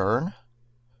Past Return.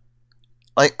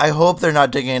 Like, I hope they're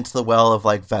not digging into the well of,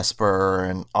 like, Vesper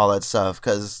and all that stuff,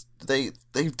 because they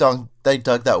dug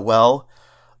that well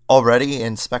already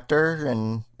in Spectre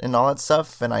and all that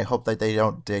stuff, and I hope that they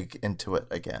don't dig into it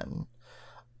again.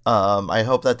 I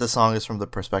hope that the song is from the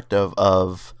perspective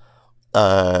of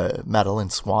Madeline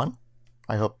Swan.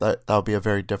 I hope that that'll be a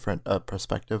very different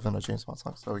perspective in a James Bond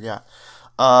song. So yeah,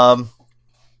 I'm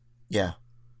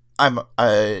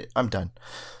done.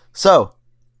 So,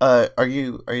 are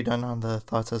you done on the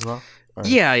thoughts as well? Or?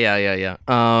 Yeah. Yeah,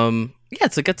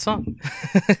 it's a good song.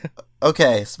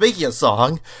 Okay, speaking of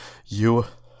song,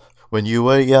 when you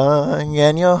were young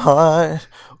and your heart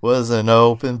was an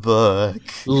open book.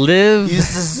 Live.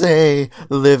 Used to say,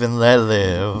 live and let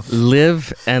live.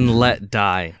 Live and Let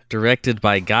Die. Directed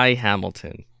by Guy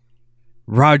Hamilton.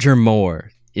 Roger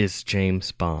Moore is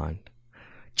James Bond.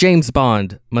 James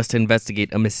Bond must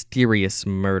investigate a mysterious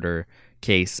murder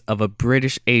case of a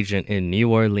British agent in New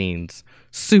Orleans.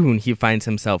 Soon he finds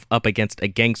himself up against a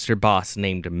gangster boss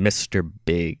named Mr.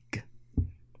 Big.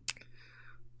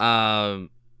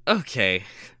 Okay.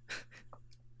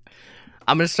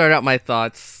 I'm going to start out my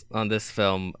thoughts on this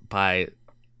film by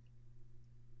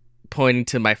pointing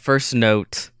to my first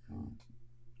note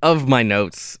of my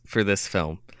notes for this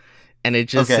film. And it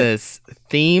just says,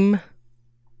 theme,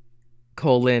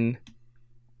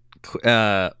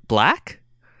 black?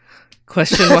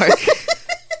 Question mark.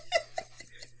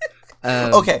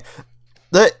 Okay.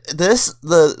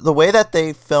 The way that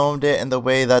they filmed it and the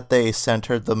way that they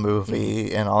centered the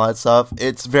movie and all that stuff,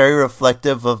 it's very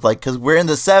reflective of, like, because we're in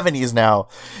the 70s now.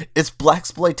 It's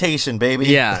blaxploitation, baby.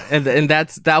 Yeah, and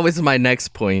that was my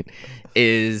next point,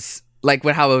 is like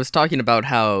how I was talking about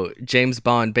how James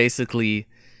Bond basically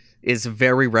is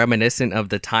very reminiscent of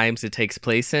the times it takes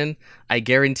place in. I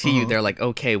guarantee you they're like,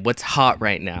 okay, what's hot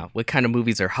right now? What kind of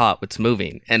movies are hot? What's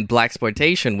moving? And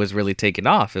blaxploitation was really taking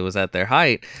off. It was at their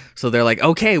height. So they're like,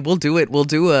 okay, we'll do it. We'll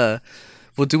do a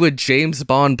James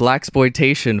Bond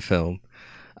blaxploitation film.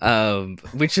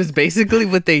 Which is basically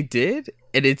what they did.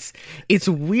 And it's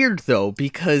weird though,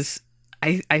 because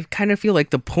I kind of feel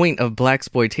like the point of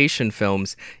blaxploitation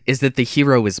films is that the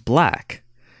hero is black.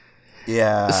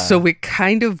 Yeah. So it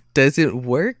kind of doesn't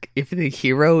work if the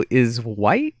hero is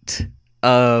white.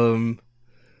 The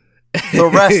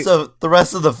rest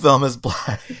of the film is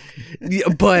black. Yeah,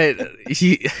 but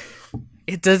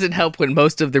it doesn't help when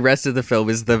most of the rest of the film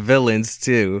is the villains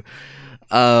too.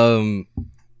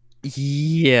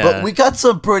 Yeah. But we got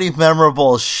some pretty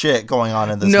memorable shit going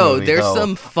on in this movie. No, there's though.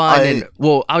 some fun and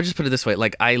well, I'll just put it this way.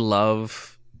 Like, I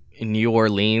love New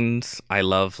Orleans. I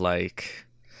love like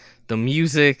the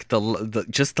music, the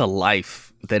just the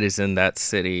life that is in that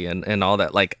city and all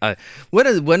that. Like,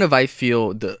 one of I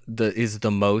feel the is the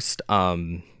most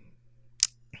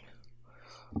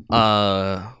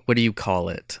what do you call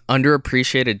it?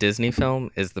 Underappreciated Disney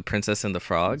film is The Princess and the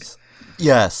Frog.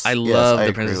 Yes, I love I The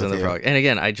agree Princess and with the you. Frog. And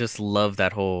again, I just love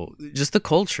that whole just the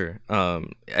culture. I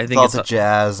think With all it's the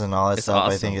jazz and all that it's stuff. I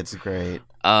awesome. think it's great.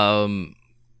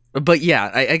 But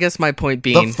yeah, I guess my point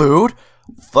The being food,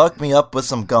 fuck me up with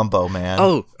some gumbo, man.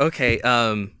 Oh, okay.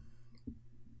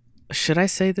 Should I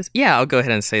say this? Yeah, I'll go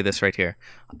ahead and say this right here.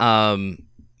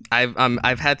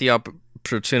 I've had the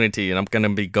opportunity, and I'm gonna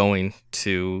be going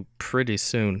to pretty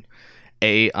soon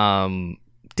a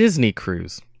Disney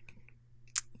cruise.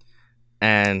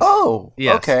 And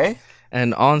yes. Okay.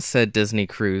 And on said Disney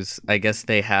cruise, I guess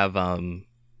they have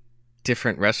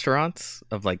different restaurants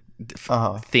of like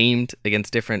themed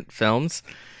against different films,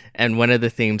 and one of the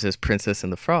themes is Princess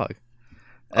and the Frog.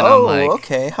 And I'm like,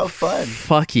 okay, how fun!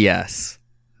 Fuck yes!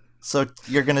 So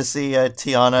you're gonna see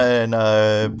Tiana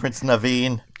and Prince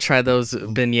Naveen. Try those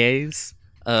beignets.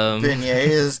 Beignet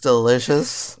is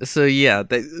delicious. So yeah,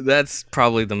 that's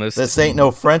probably the most. This ain't no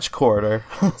French Quarter.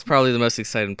 It's probably the most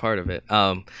exciting part of it.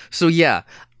 So yeah,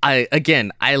 a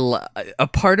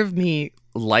part of me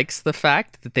likes the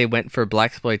fact that they went for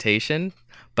blaxploitation,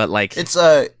 but like it's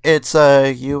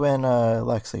you and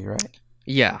Lexi, right?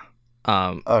 Yeah.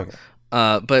 Okay.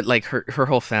 But like her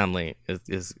whole family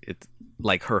is it's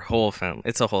like her whole family.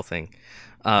 It's a whole thing.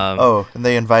 And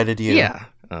they invited you. Yeah.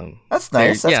 That's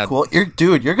nice. That's cool.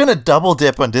 You're gonna double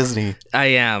dip on Disney. I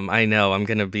am. I know. I'm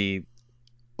gonna be.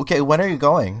 Okay. When are you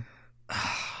going?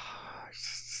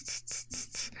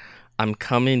 I'm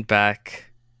coming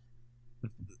back.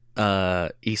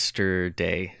 Easter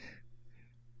Day.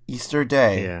 Easter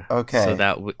Day. Yeah. Okay.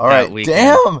 So all right. weekend.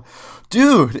 Damn,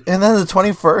 dude. And then the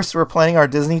 21st, we're planning our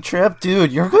Disney trip,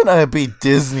 dude. You're gonna be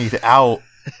Disneyed out.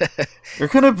 You're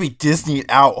gonna be Disneyed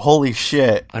out. Holy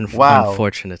shit! Wow.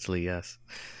 Unfortunately, yes.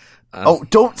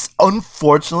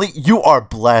 Unfortunately, you are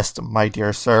blessed, my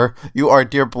dear sir. You are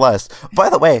dear blessed. By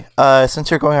the way,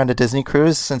 since you're going on a Disney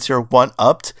cruise, since you're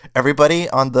one-upped everybody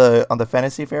on the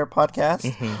Fantasy Fair podcast,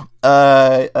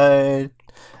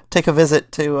 take a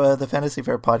visit to the Fantasy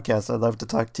Fair podcast. I'd love to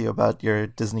talk to you about your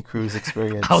Disney cruise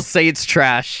experience. I'll say it's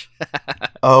trash.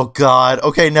 Oh God.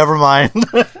 Okay, never mind.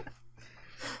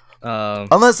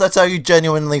 Unless that's how you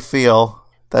genuinely feel.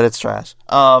 That it's trash.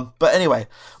 But anyway,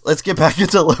 let's get back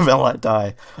into Live and Let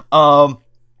Die. One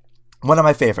of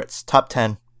my favorites. Top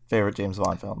 10 favorite James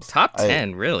Bond films. Top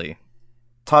 10, really?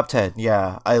 Top 10,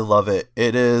 yeah. I love it.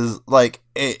 It is, like,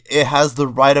 it has the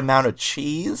right amount of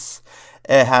cheese.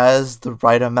 It has the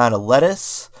right amount of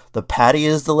lettuce. The patty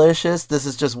is delicious. This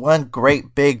is just one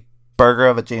great big burger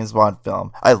of a James Bond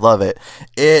film. I love it.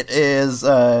 It is,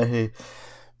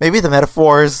 maybe the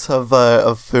metaphors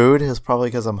of food is probably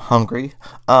because I'm hungry.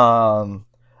 But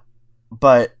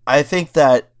I think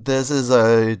that this is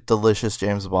a delicious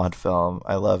James Bond film.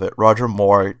 I love it. Roger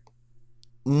Moore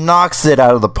knocks it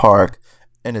out of the park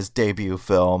in his debut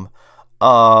film.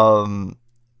 The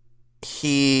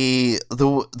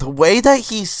way that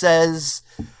he says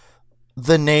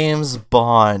the name's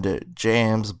Bond,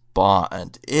 James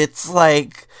Bond, it's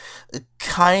like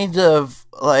kind of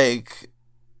like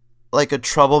a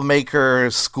troublemaker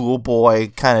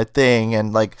schoolboy kind of thing,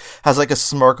 and like has like a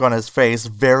smirk on his face,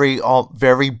 very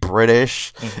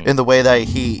British in the way that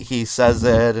he says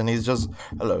it, and he's just,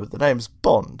 hello, the name's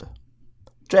Bond,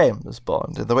 James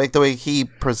Bond, and the way he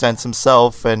presents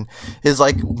himself and his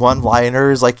like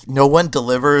one-liners, like no one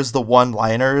delivers the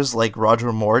one-liners like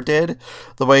Roger Moore did.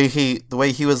 The way he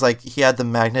was like, he had the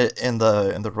magnet in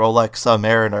the Rolex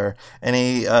Submariner, and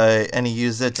he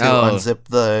used it to unzip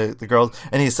the girls,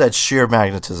 and he said sheer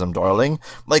magnetism, darling.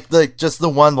 Like just the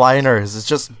one-liners, it's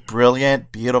just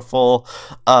brilliant, beautiful.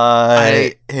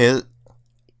 I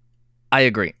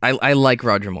agree. I like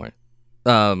Roger Moore.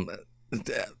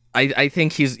 I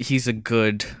think he's a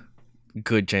good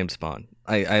James Bond.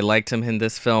 I liked him in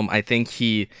this film. I think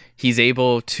he's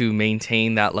able to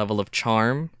maintain that level of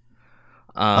charm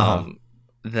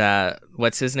that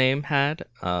what's his name had,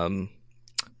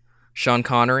 Sean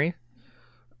Connery.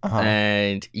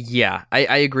 And yeah,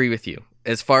 I agree with you.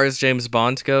 As far as James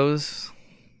Bond goes,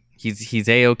 he's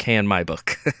A-okay in my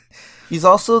book. He's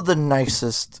also the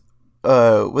nicest,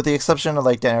 with the exception of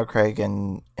like Daniel Craig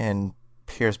and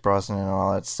Pierce Brosnan and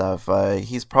all that stuff.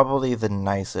 He's probably the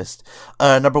nicest.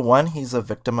 Number one, he's a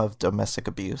victim of domestic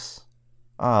abuse.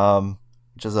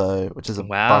 which is a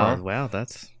Wow, bummer. wow,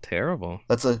 that's terrible.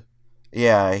 That's a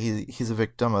yeah, he's a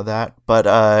victim of that.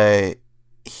 But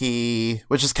he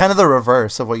which is kind of the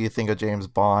reverse of what you think of James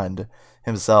Bond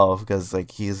himself, because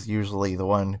like he's usually the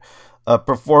one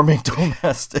performing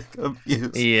domestic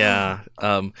abuse. Yeah.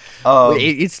 Um,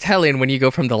 It's telling when you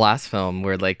go from the last film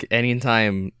where like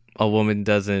anytime a woman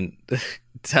doesn't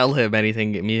tell him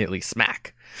anything, immediately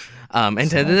smack. And to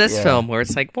Smack, this yeah. film where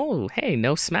it's like, whoa, hey,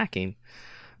 no smacking.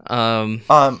 Um,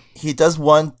 he does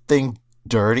one thing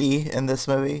dirty in this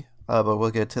movie, but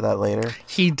we'll get to that later.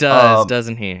 he does, Um,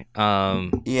 doesn't he?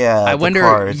 Yeah, I the wonder.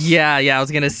 cards, Yeah, I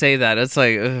was gonna say that. It's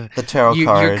like the tarot you're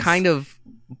cards, kind of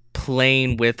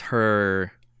playing with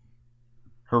her.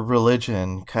 her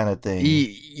religion kind of thing.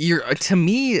 You're to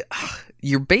me,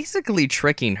 you're basically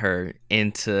tricking her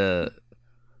into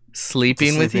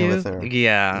sleeping with sleeping you. with her.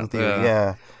 Yeah, With you,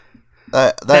 yeah.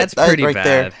 That that's pretty right bad.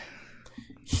 there.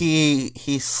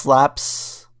 He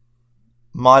slaps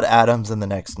Maud Adams in the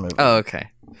next movie. Oh, okay.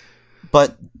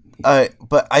 But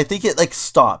I think it like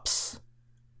stops.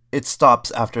 It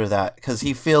stops after that because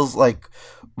he feels like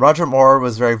Roger Moore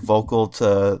was very vocal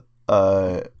to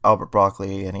Albert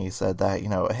Broccoli, and he said that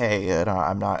hey,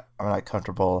 I'm not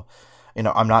comfortable.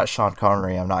 I'm not Sean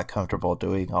Connery. I'm not comfortable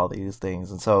doing all these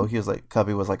things, and so he was like,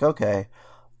 Cubby was like, okay,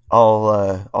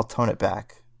 I'll tone it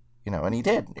back. And he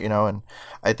did, and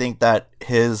I think that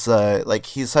his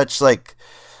he's such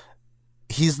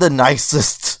he's the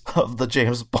nicest of the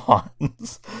James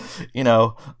Bonds,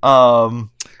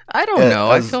 I don't know.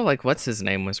 I as feel like what's his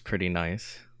name was pretty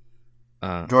nice.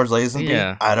 George Lazenby.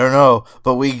 Yeah. I don't know,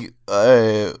 but we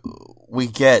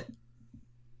get.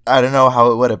 I don't know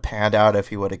how it would have panned out if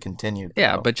he would have continued.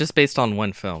 Yeah, though. but just based on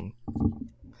one film,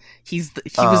 he was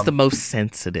the Um, most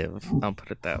sensitive. I'll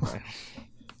put it that way.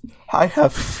 I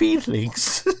have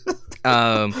feelings.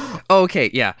 Okay,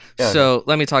 yeah. Yeah. So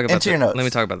let me talk about Into your notes. let me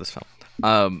talk about this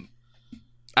film.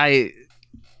 I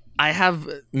have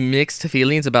mixed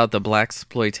feelings about the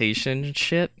blaxploitation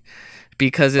shit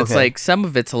because it's Okay. like some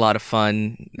of it's a lot of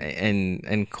fun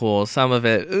and cool. Some of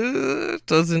it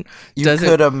doesn't. You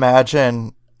could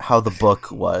imagine how the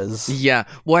book was. Yeah.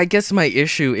 Well, I guess my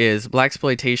issue is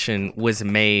blaxploitation was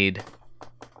made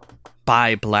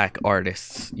by black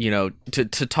artists,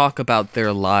 to talk about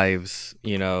their lives,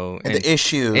 And the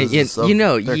issues and,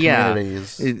 of their yeah,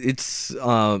 communities. it's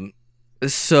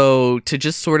so to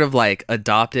just sort of like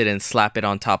adopt it and slap it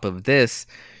on top of this,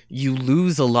 you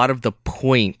lose a lot of the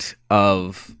point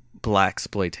of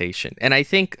blaxploitation. And I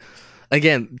think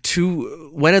again,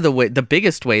 the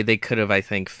biggest way they could have, I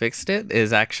think, fixed it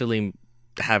is actually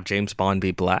have James Bond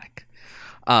be black.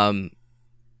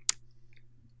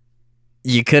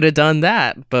 You could have done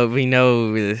that, but we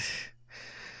know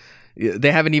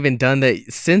they haven't even done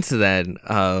that since then.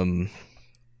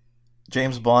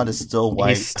 James Bond is still white.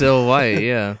 He's still white,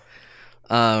 yeah.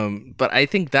 But I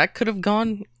think that could have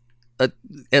gone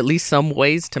at least some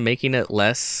ways to making it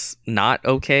less not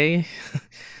okay.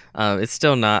 It's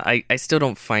still not. I still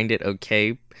don't find it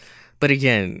okay. But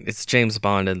again, it's James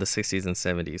Bond in the 60s and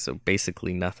 70s, so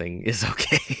basically nothing is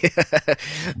okay.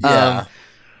 Yeah.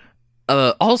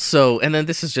 Also, and then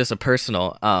this is just a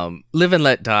personal, Live and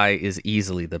Let Die is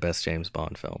easily the best James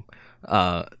Bond film.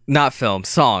 Not film,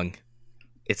 song.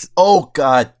 It's Oh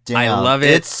god damn! I love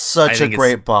it. It's I such a think it's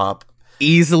great bop.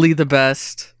 easily the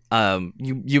best.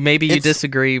 You maybe you It's-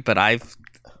 disagree, but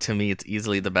to me it's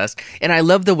easily the best. And I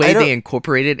love the way I don't- they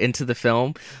incorporate it into the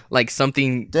film, like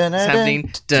something Dun-dun-dun,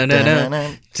 happening. Dun-dun-dun,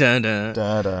 dun-dun-dun,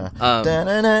 dun-dun. dun-dun,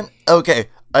 dun-dun-dun. Okay,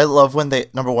 I love when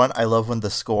number one. I love when the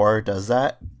score does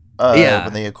that. Yeah.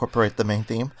 When they incorporate the main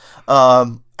theme.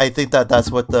 I think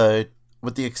that's what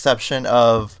with the exception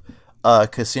of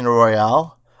Casino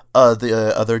Royale,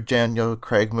 the other Daniel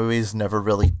Craig movies never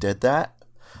really did that.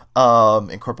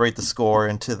 Incorporate the score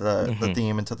into the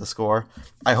theme into the score.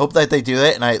 I hope that they do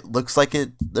it, and it looks like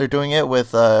they're doing it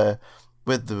with Billie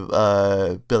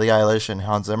Eilish and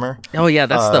Hans Zimmer. Oh yeah,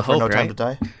 that's the for hope, No right? Time to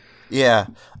Die. Yeah.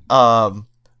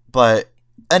 But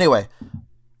anyway,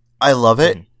 I love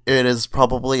it. It is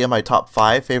probably in my top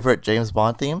 5 favorite James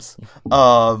Bond themes.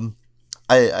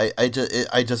 I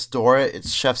just adore it.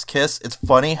 It's Chef's Kiss. It's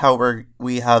funny how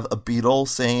we have a Beatle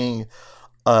singing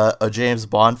a James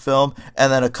Bond film,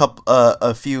 and then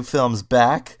a few films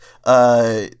back,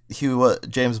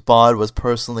 James Bond was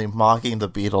personally mocking the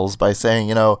Beatles by saying,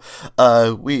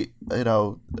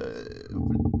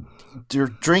 you're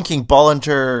drinking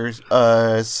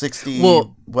Bollinger 60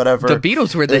 whatever. The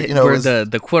Beatles were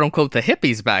the quote unquote the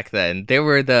hippies back then. They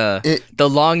were the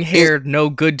long haired no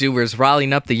good doers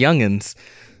riling up the youngins.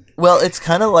 Well, it's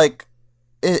kind of like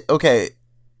okay.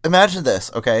 Imagine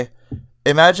this. Okay,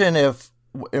 imagine if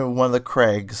in one of the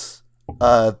Craigs,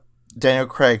 Daniel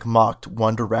Craig mocked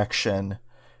One Direction,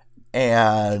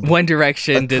 and One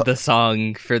Direction did the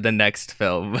song for the next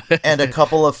film. and a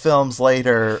couple of films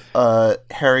later,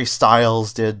 Harry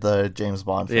Styles did the James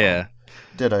Bond film. Yeah.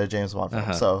 Did a James Bond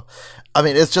film. So, I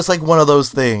mean, it's just like one of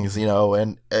those things, you know,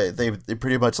 and they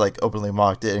pretty much like openly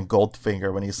mocked it in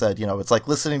Goldfinger when he said, you know, it's like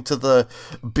listening to the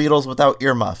Beatles without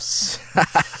earmuffs.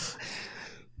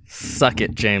 Suck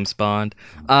it, James Bond.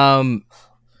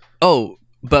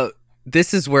 But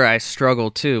this is where I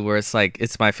struggle too, where it's like,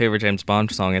 it's my favorite James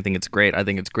Bond song. I think it's great. I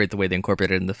think it's great the way they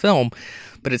incorporated it in the film.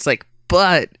 But it's like,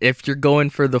 but if you're going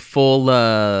for the full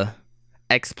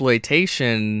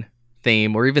exploitation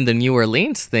theme, or even the New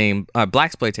Orleans theme,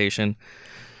 blaxploitation,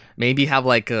 maybe have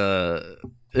like a...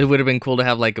 It would have been cool to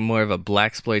have like a more of a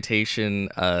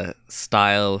blaxploitation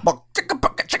style.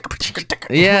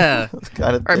 Yeah.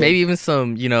 Or maybe even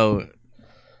some, you know,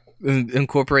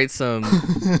 incorporate some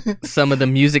of the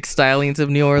music stylings of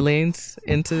New Orleans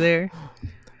into there.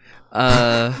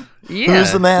 Yeah.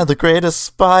 Who's the man, the greatest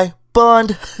spy?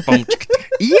 Bond.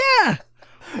 Yeah.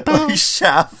 Like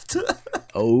Shaft.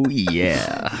 Oh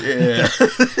yeah. Yeah.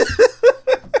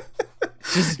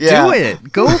 Just do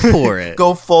it. Go for it.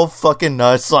 Go full fucking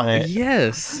nuts on it.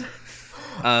 Yes.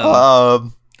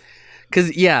 Um.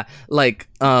 Cause yeah, like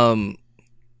and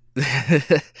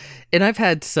I've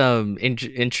had some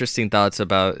interesting thoughts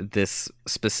about this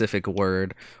specific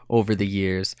word over the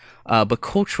years, but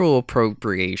cultural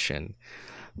appropriation.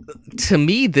 To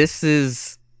me, this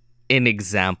is an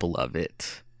example of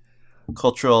it.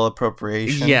 Cultural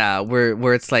appropriation. Yeah,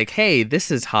 where it's like, hey,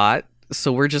 this is hot,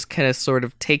 so we're just kind of sort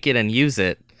of take it and use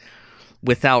it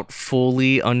without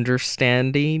fully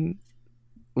understanding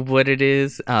what it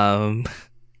is.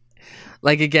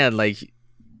 Like again, like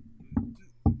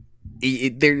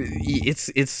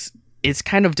it's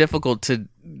kind of difficult to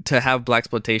have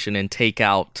blaxploitation and take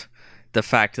out the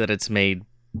fact that it's made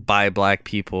by black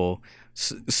people,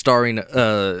 starring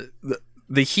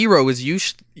the hero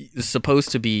is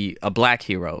supposed to be a black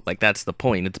hero. Like that's the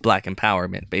point. It's black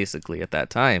empowerment basically at that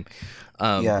time.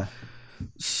 Yeah.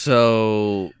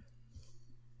 So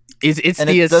it's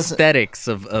the aesthetics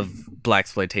of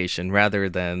blaxploitation rather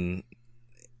than.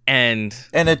 And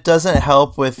it doesn't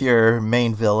help with your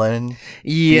main villain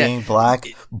yeah, being black,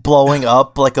 blowing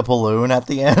up like a balloon at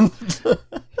the end.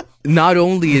 Not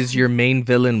only is your main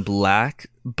villain black,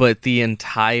 but his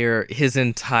entire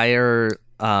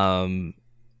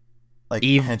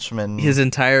henchman, his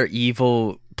entire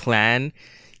evil plan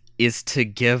is to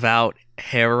give out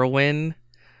heroin.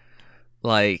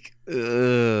 Like,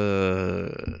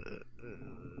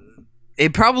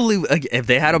 it probably, if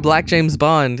they had a black James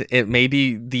Bond, it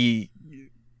maybe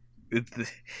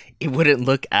it wouldn't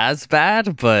look as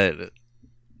bad, but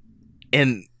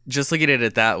and just looking at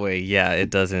it that way, yeah,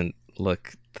 it doesn't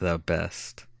look the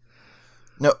best.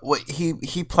 No,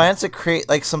 he plans to create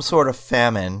like some sort of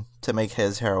famine to make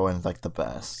his heroin like the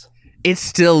best. It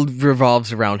still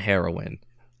revolves around heroin.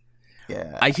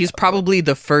 Yeah, he's probably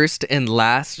the first and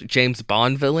last James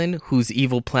Bond villain whose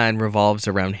evil plan revolves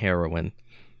around heroin.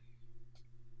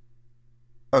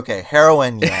 Okay,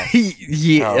 heroin, yes.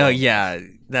 Yeah, heroin. Oh yeah,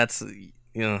 that's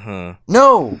uh-huh.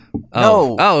 No.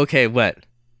 Oh, okay, what?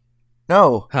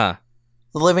 No. Huh.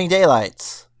 The Living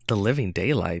Daylights. The Living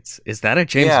Daylights. Is that a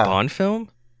James Bond film?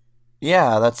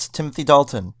 Yeah, that's Timothy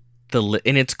Dalton.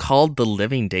 And it's called The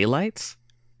Living Daylights?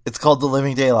 It's called The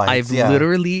Living Daylights. I've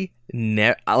literally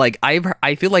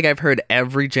I feel like I've heard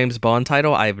every James Bond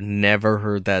title. I've never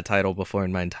heard that title before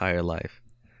in my entire life.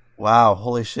 Wow,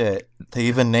 holy shit. They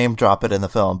even name drop it in the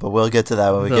film, but we'll get to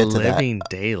that when we get to that. The Living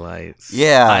Daylights.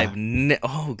 Yeah.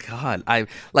 Oh god.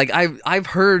 I've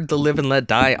heard The Live and Let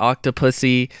Die,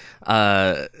 Octopussy,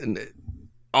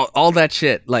 all that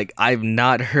shit. Like I've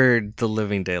not heard The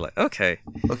Living Daylight. Okay.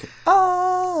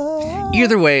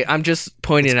 Either way, I'm just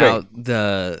pointing out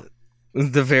the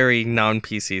very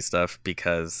non-PC stuff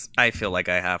because I feel like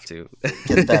I have to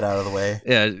get that out of the way.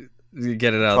 Yeah,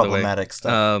 get it out of the way. Problematic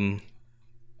stuff.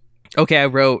 Okay, I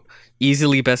wrote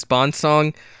easily best Bond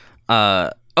song.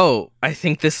 I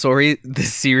think this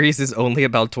series is only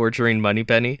about torturing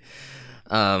Moneypenny.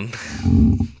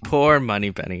 Poor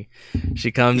Moneypenny.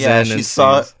 She comes in and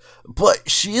sings. But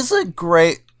she's a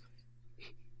great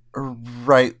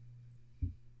right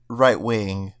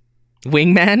wing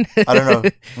wingman. I don't know,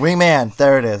 wingman.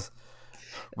 There it is.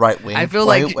 Right wing. I feel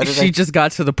like she just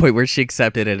got to the point where she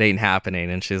accepted it ain't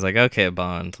happening, and she's like, okay,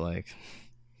 Bond, like.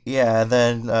 Yeah, and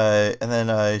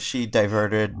then she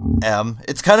diverted M.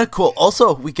 It's kind of cool.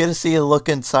 Also, we get to see a look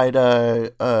inside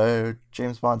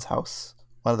James Bond's house.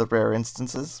 One of the rare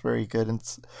instances where he could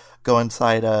go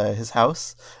inside his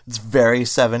house. It's very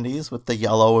 70s with the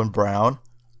yellow and brown.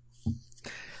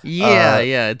 Yeah,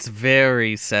 it's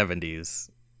very 70s.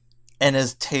 And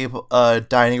his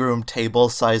dining room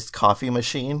table-sized coffee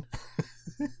machine.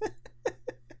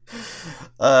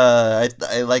 I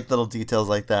like little details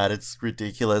like that. It's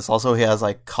ridiculous. Also, he has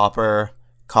like copper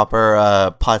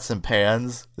pots and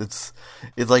pans. It's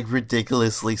like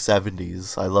ridiculously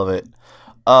 70s. I love it.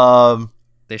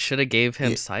 They should have gave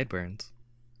him sideburns.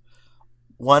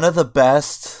 One of the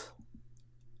best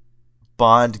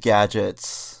Bond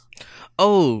gadgets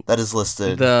that is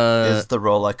listed is the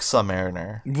Rolex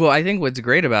Submariner. Well, I think what's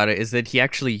great about it is that he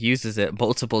actually uses it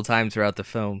multiple times throughout the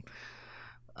film.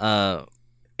 And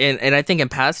I think in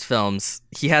past films,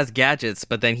 he has gadgets,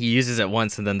 but then he uses it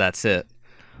once and then that's it.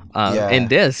 In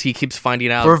this, he keeps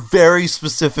finding out... For very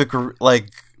specific,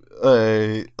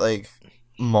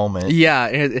 moment.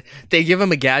 Yeah, they give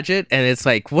him a gadget, and it's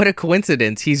like, what a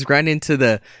coincidence. He's run into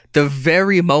the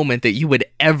very moment that you would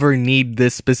ever need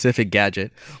this specific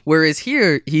gadget. Whereas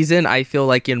here, he's I feel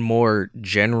like, in more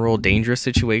general dangerous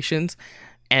situations,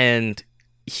 and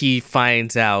he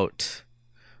finds out,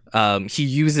 he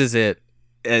uses it,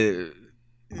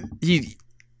 he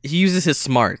uses his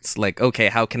smarts, like, okay,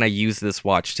 how can I use this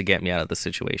watch to get me out of the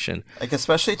situation? Like,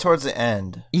 especially towards the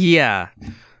end. Yeah.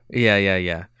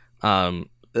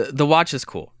 The watch is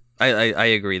cool. I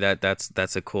agree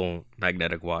that's a cool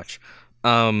magnetic watch.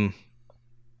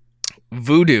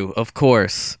 Voodoo, of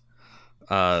course.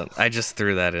 I just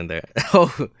threw that in there.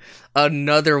 Oh,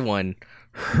 another one.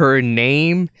 Her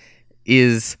name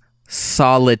is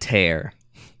Solitaire.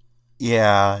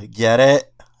 Yeah, get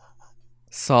it?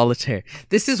 Solitaire.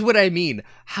 This is what I mean.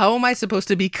 How am I supposed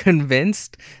to be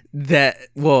convinced that...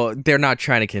 Well, they're not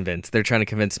trying to convince. They're trying to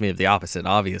convince me of the opposite,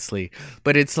 obviously.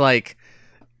 But it's like...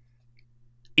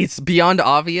 It's beyond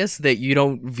obvious that you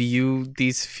don't view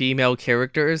these female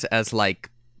characters as,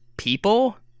 like,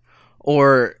 people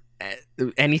or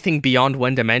anything beyond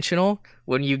one-dimensional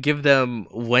when you give them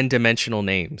one-dimensional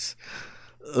names.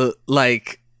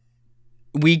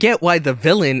 We get why the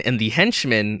villain and the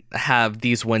henchman have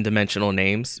these one-dimensional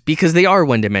names, because they are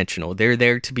one-dimensional. They're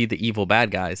there to be the evil bad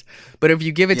guys. But if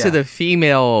you give it to the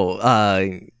female...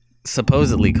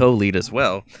 supposedly co-lead as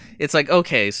well, it's like,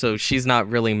 okay, so she's not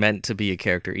really meant to be a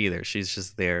character either. She's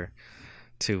just there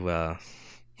to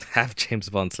have James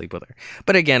Bond sleep with her.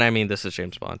 But again, I mean, this is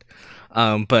James Bond.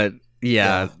 But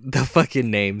yeah, the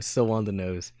fucking name, so on the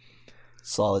nose.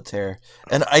 Solitaire.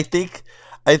 And I think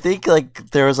like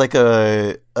there was like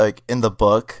a in the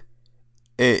book,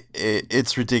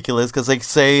 it's ridiculous because like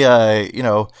say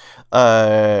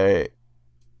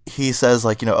he says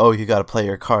like, oh, you got to play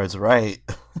your cards right.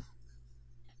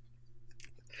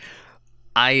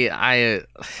 I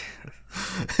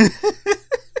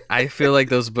feel like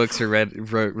those books are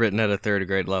written at a third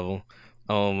grade level.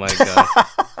 Oh my god.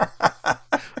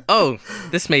 Oh,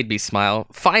 this made me smile.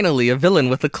 Finally, a villain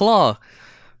with a claw.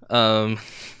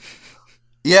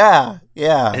 Yeah.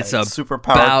 It's a super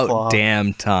powered claw.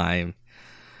 Damn time.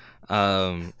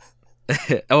 Oh,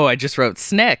 I just wrote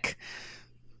Snake.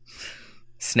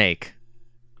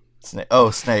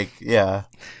 Oh, Snake. Yeah,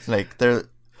 Snake. There.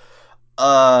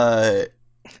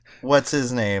 What's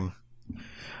his name?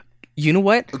 You know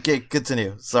what? Okay,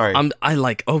 continue. Sorry.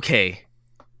 Okay.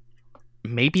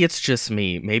 Maybe it's just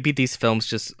me. Maybe these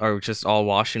films are all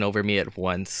washing over me at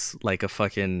once, like a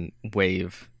fucking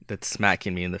wave that's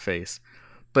smacking me in the face.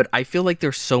 But I feel like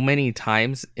there's so many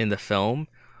times in the film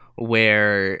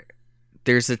where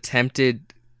they attempt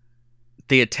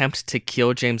to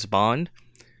kill James Bond,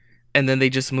 and then they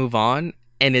just move on,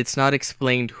 and it's not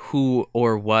explained who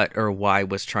or what or why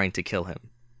was trying to kill him.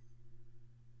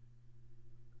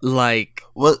 Like,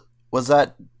 what was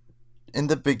that in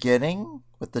the beginning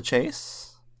with the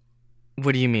chase?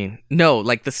 What do you mean? No,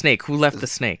 like the snake. Who left the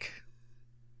snake?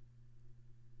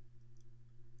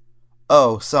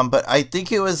 Oh, but I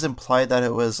think it was implied that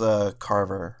it was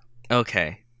Carver.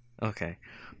 Okay.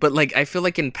 But like, I feel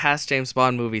like in past James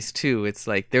Bond movies too, it's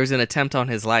like there's an attempt on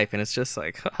his life, and it's just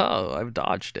like, oh, I've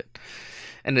dodged it.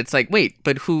 And it's like, wait,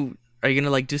 but who are you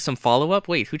gonna like do some follow up?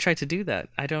 Wait, who tried to do that?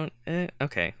 I don't.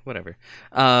 Okay, whatever.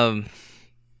 And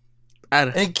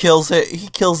he kills it. He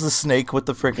kills the snake with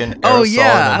the freaking. Oh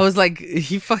yeah, I was like,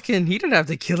 he didn't have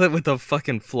to kill it with a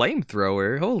fucking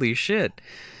flamethrower. Holy shit.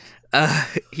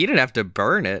 He didn't have to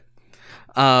burn it.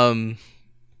 But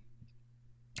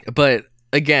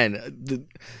again,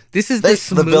 this is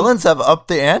the villains have upped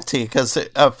the ante, because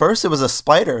at first it was a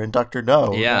spider in Dr.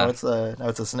 No. Yeah, now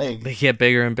it's a snake. They get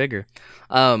bigger and bigger.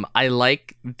 I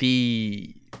like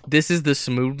the this is the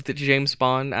smooth James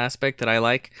Bond aspect that I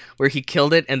like, where he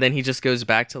killed it and then he just goes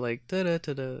back to like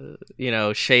shaving.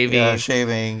 Yeah,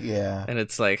 shaving. Yeah, and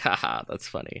it's like, haha, that's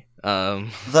funny.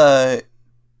 The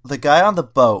guy on the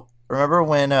boat. Remember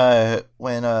when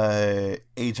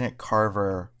Agent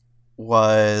Carver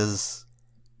was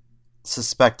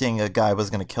suspecting a guy was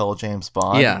going to kill James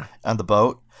Bond on the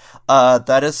boat?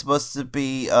 That is supposed to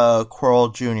be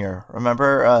Quirrell Jr.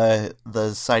 Remember the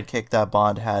sidekick that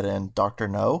Bond had in Dr.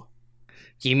 No?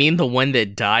 You mean the one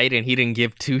that died and he didn't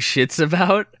give two shits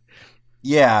about?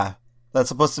 Yeah, that's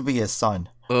supposed to be his son.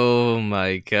 Oh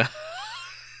my god.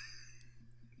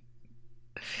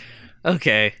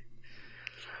 Okay.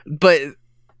 But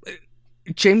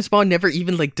James Bond never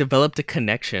even like developed a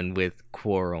connection with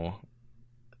Quirrell.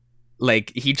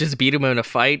 Like, he just beat him in a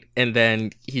fight, and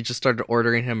then he just started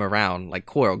ordering him around. Like,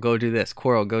 Quirrell, go do this.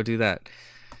 Quirrell, go do that.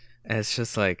 And it's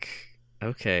just like,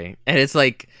 okay. And it's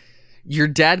like, your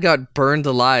dad got burned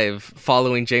alive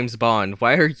following James Bond.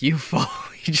 Why are you following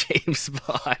James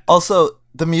Bond? Also,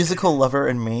 the musical lover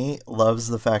in me loves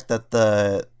the fact that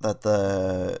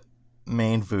the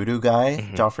main voodoo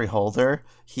guy, Geoffrey Holder,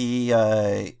 he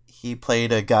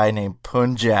played a guy named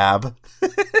Punjab.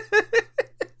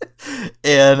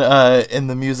 In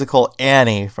the musical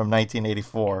Annie from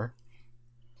 1984.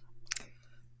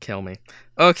 Kill me.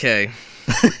 Okay.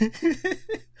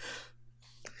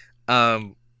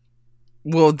 Well,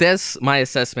 my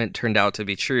assessment turned out to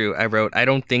be true. I wrote, I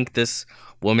don't think this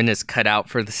woman is cut out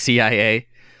for the CIA.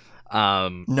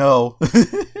 No.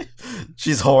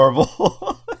 She's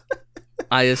horrible.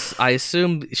 I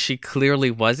assume she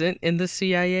clearly wasn't in the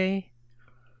CIA.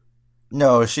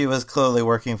 No, she was clearly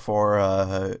working for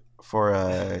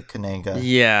Kananga.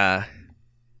 Yeah.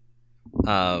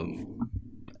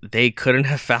 They couldn't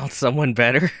have found someone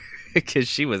better because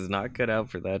she was not cut out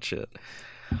for that shit.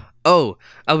 Oh,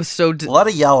 I was so a lot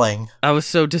of yelling. I was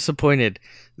so disappointed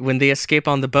when they escape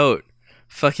on the boat.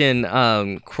 Fucking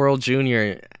Quirrell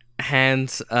Jr.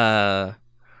 hands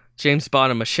James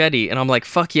Bond a machete, and I'm like,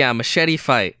 fuck yeah, machete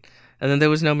fight. And then there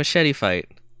was no machete fight.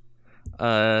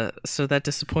 So that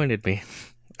disappointed me.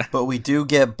 But we do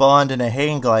get Bond in a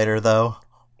hang glider, though.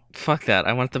 Fuck that.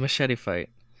 I want the machete fight.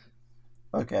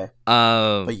 Okay.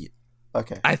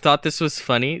 Okay. I thought this was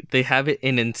funny. They have it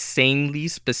an insanely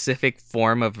specific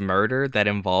form of murder that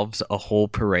involves a whole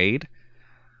parade.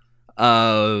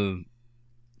 Yeah,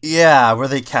 where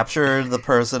they capture the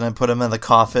person and put him in the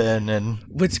coffin. And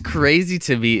what's crazy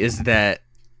to me is that,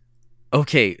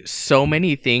 okay, so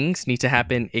many things need to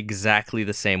happen exactly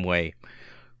the same way.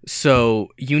 So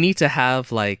you need to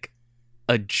have like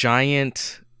a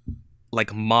giant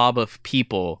like mob of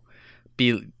people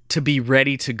to be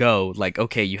ready to go. Like,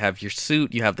 okay, you have your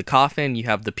suit, you have the coffin, you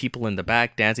have the people in the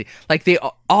back dancing. Like,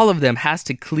 all of them has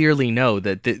to clearly know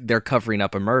that they're covering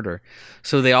up a murder.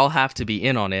 So they all have to be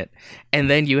in on it. And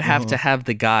then you have to have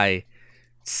the guy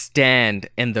stand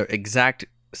in the exact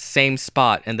same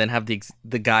spot and then have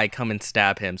the guy come and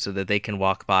stab him so that they can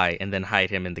walk by and then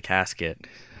hide him in the casket.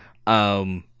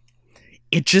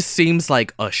 It just seems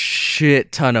like a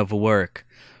shit ton of work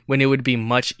when it would be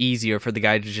much easier for the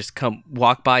guy to just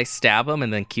walk by, stab him,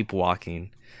 and then keep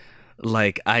walking.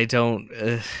 Like, I don't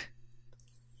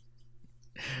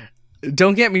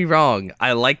get me wrong.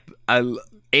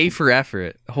 A for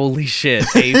effort. Holy shit,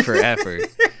 A for effort.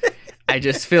 I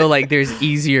just feel like there's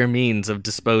easier means of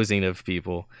disposing of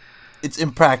people. It's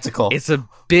impractical. It's a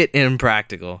bit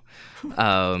impractical.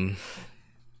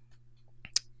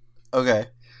 Okay.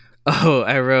 Oh,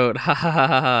 I wrote, ha ha ha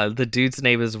ha ha, the dude's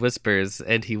name is Whispers,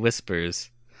 and he whispers.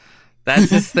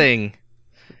 That's his thing.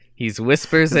 He's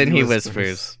whispers and he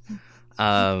whispers.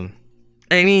 I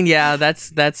mean, yeah,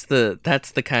 that's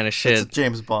the kind of shit. That's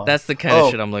James Bond. That's the kind of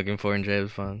shit I'm looking for in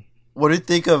James Bond. What do you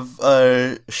think of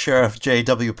Sheriff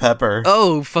J.W. Pepper?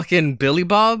 Oh, fucking Billy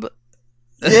Bob?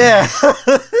 Yeah.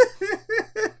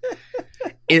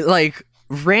 It, like,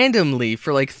 randomly,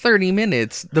 for like 30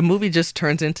 minutes, the movie just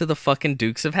turns into the fucking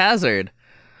Dukes of Hazzard.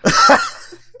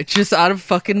 It's just out of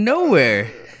fucking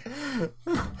nowhere.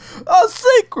 A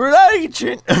secret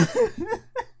agent.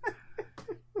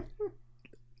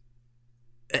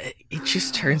 It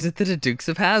just turns into the Dukes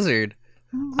of Hazzard.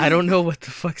 I don't know what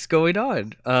the fuck's going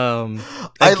on.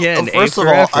 Again, first of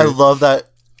all, I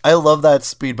love that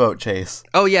speedboat chase.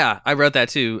 Oh yeah, I wrote that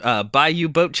too. Bayou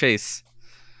boat chase.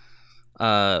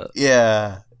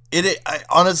 Yeah.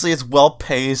 Honestly, it's well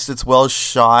paced. It's well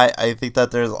shot. I think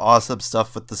that there's awesome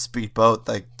stuff with the speedboat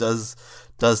that does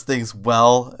things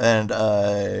well, and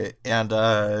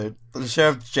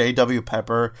Sheriff J.W.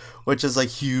 Pepper, which is a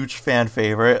huge fan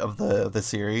favorite of the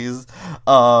series.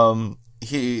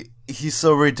 he's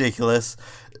so ridiculous.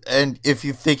 And if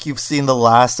you think you've seen the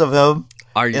last of him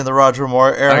in the Roger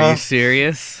Moore era, are you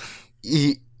serious?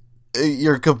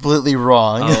 You're completely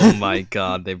wrong. Oh my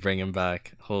god, they bring him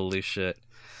back. Holy shit.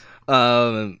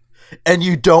 And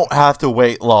you don't have to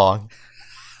wait long.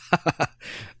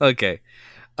 Okay.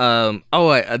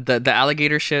 The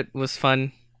alligator shit was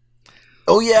fun.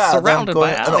 Oh yeah, surrounded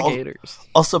by alligators.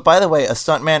 Also, by the way, a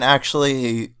stuntman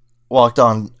actually walked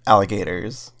on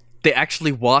alligators. They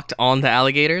actually walked on the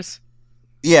alligators?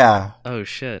 Yeah. Oh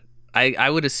shit. I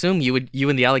would assume you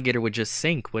and the alligator would just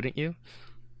sink, wouldn't you?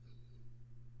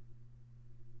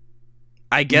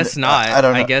 I guess not. I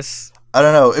don't know. I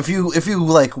don't know if you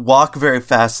like walk very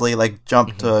fastly, like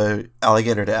jump to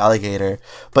alligator.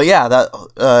 But yeah, that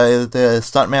the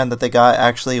stuntman that they got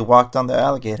actually walked on the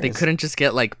alligators. They couldn't just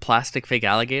get like plastic fake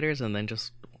alligators and then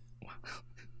just.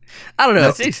 I don't know.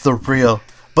 No, it's the real.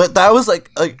 But that was like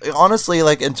honestly,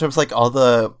 like in terms of like all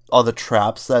the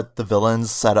traps that the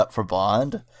villains set up for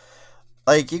Bond,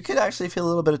 like you could actually feel a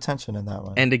little bit of tension in that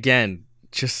one. And again,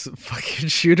 just fucking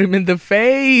shoot him in the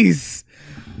face.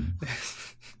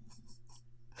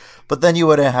 But then you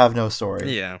wouldn't have no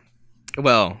story. Yeah.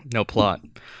 Well, no plot.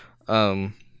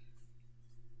 I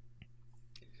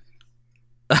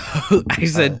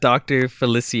said Dr.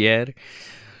 Felicier.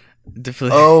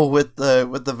 Oh, with the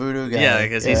voodoo guy. Yeah,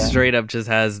 because he straight up just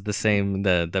has the same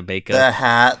the makeup, the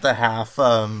hat, the half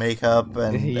makeup,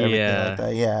 and everything like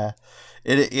that.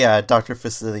 Yeah, Dr.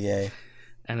 Facilier.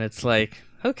 And it's like,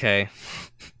 okay,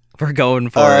 we're going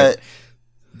for it.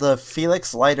 The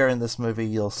Felix Leiter in this movie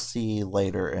you'll see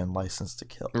later in License to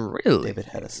Kill. Really? David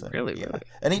Hedison. Really? Yeah.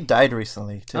 And he died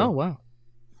recently, too. Oh, wow.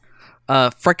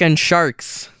 Frickin'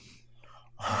 sharks.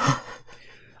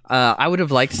 I would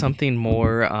have liked something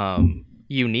more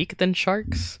unique than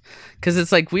sharks. Because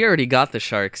it's like, we already got the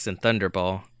sharks in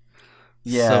Thunderball.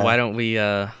 Yeah. So why don't we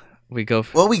go...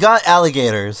 Well, we got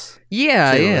alligators.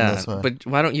 Yeah. But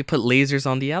why don't you put lasers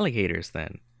on the alligators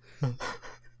then?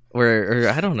 Or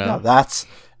I don't know.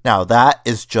 Now that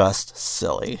is just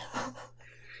silly.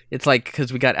 It's like,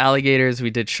 because we got alligators,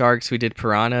 we did sharks, we did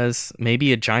piranhas,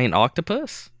 maybe a giant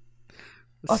octopus.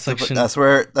 That's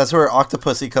where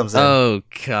Octopussy comes in. Oh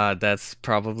god, that's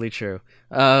probably true.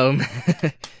 No,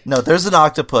 there's an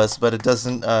octopus, but it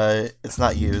doesn't. It's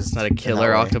not used. It's not a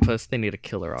killer octopus. They need a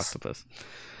killer octopus.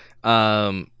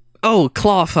 Oh,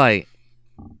 claw fight.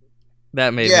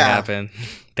 That made me happen.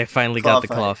 They finally got the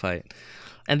claw fight.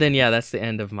 And then that's the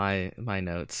end of my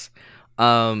notes.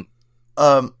 A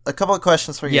couple of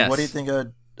questions for you. Yes. What do you think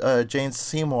of Jane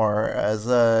Seymour as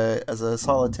a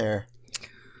solitaire?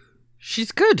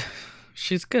 She's good.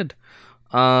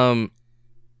 Yeah.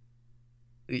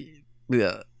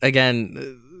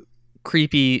 Again,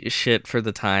 creepy shit for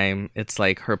the time. It's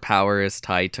like her power is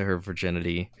tied to her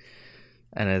virginity,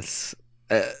 and it's.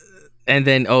 And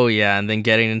then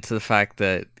getting into the fact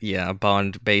that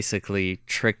Bond basically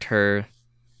tricked her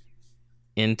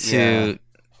into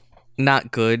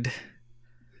not good.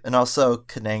 And also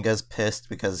Kananga's pissed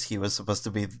because he was supposed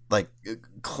to be like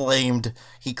claimed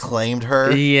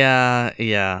her.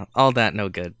 Yeah. All that no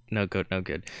good.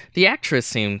 The actress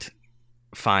seemed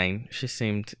fine. She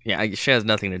seemed she has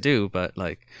nothing to do, but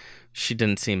like she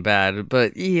didn't seem bad.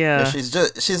 But she's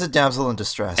a damsel in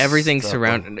distress. Everything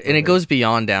surrounded, and it goes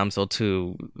beyond damsel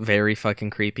to very fucking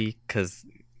creepy. Because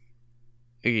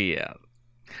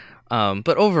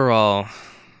but overall.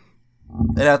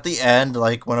 And at the end,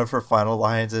 like, one of her final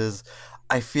lines is,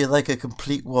 "I feel like a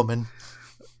complete woman."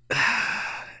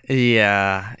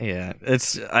 Yeah.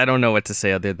 I don't know what to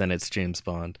say other than it's James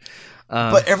Bond.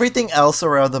 But everything else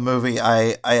around the movie,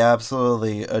 I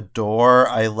absolutely adore.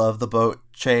 I love the boat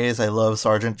chase. I love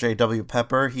Sergeant J.W.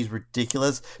 Pepper. He's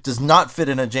ridiculous. Does not fit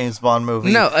in a James Bond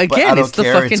movie. No, again, it's the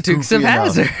fucking Dukes of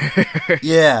Hazzard.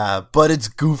 Yeah, but it's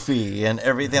goofy and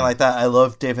everything like that. I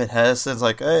love David Hedison's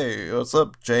like, "Hey, what's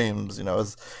up, James?" You know,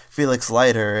 it's Felix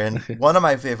Leiter, and one of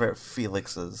my favorite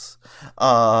Felixes.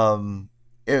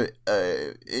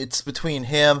 It's between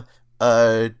him,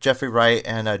 Jeffrey Wright,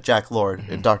 and Jack Lord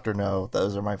in Dr. No.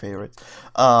 Those are my favorites.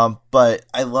 But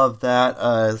I love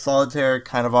that. Solitaire,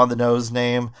 kind of on the nose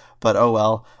name, but oh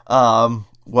well.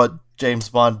 What James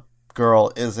Bond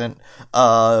girl isn't.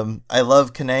 I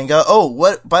love Kananga.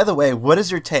 Oh, by the way, what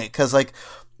is your take? Because like,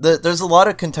 there's a lot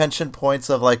of contention points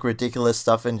of like ridiculous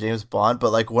stuff in James Bond,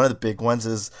 but like one of the big ones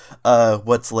is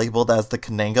what's labeled as the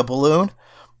Kananga balloon.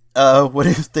 What do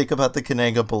you think about the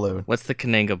Kananga balloon? What's the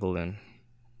Kananga balloon?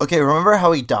 Okay, remember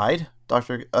how he died,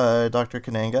 Dr.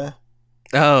 Kananga?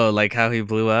 Oh, like how he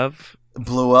blew up?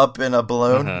 Blew up in a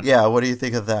balloon? Uh-huh. Yeah, what do you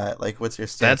think of that? Like, what's your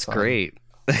stance on it?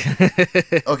 That's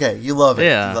great. Okay, you love it.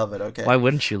 Yeah. You love it, okay. Why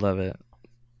wouldn't you love it?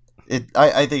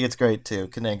 I think it's great too,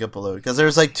 Kananga Balloon, because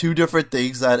there's like two different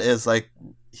things that is like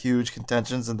huge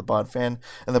contentions in the Bond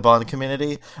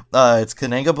community. It's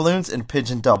Kananga balloons and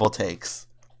pigeon double takes,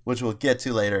 which we'll get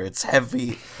to later. It's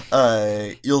heavy.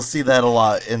 You'll see that a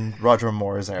lot in Roger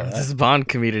Moore's era. This Bond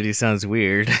community sounds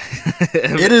weird.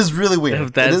 It is really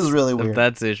weird. It is really weird.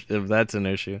 If that's an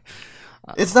issue.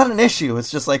 It's not an issue.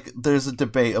 It's just like there's a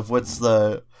debate of what's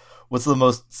the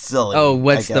most silly. Oh,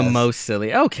 what's the most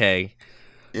silly? Okay.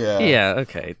 Yeah. Yeah,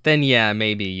 okay. Then yeah,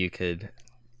 maybe you could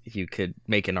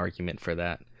make an argument for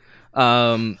that.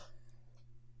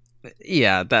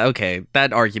 Yeah,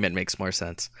 that argument makes more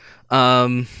sense.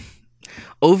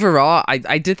 Overall,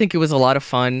 I did think it was a lot of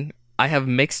fun. I have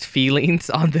mixed feelings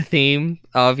on the theme,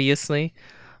 obviously.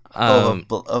 Of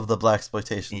the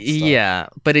blaxploitation stuff. Yeah,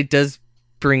 but it does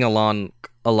bring along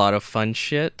a lot of fun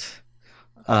shit.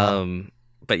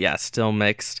 But yeah, still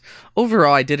mixed.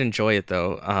 Overall, I did enjoy it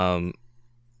though.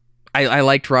 I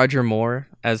liked Roger Moore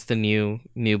as the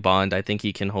new Bond. I think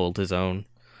he can hold his own.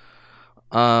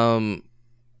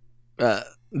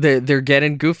 They're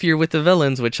getting goofier with the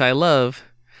villains, which I love.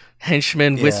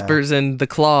 Henchman Whispers and the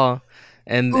Claw,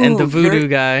 and the Voodoo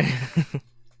guy.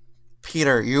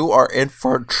 Peter, you are in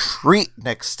for a treat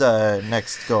next go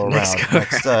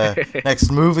around. Next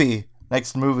movie.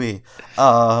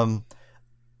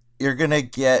 You're gonna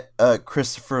get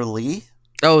Christopher Lee.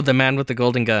 Oh, the man with the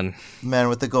golden gun. Man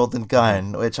with the golden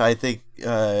gun, which I think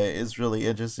is really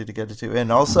interesting to get into.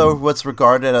 And also what's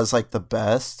regarded as like the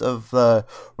best of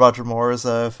Roger Moore's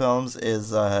films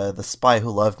is The Spy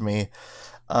Who Loved Me.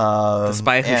 The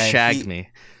Spy Who Shagged Me.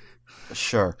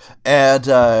 Sure. And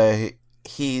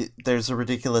there's a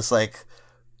ridiculous like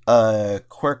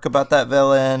quirk about that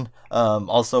villain.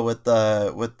 Also with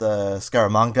the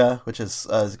Scaramanga, which is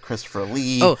Christopher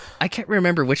Lee. Oh, I can't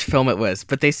remember which film it was,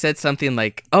 but they said something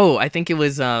like, "Oh, I think it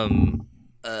was the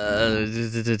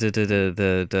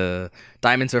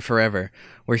Diamonds Are Forever,"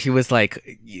 where he was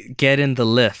like, "Get in the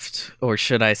lift," or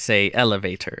should I say,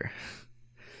 elevator?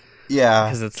 Yeah,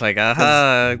 because it's like,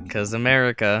 because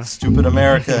America, stupid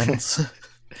Americans.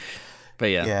 But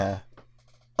yeah. Yeah.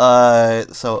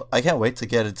 So I can't wait to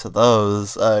get into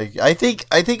those. I think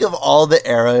of all the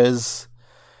eras,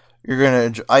 you're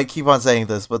gonna. I keep on saying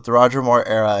this, but the Roger Moore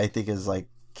era, I think, is like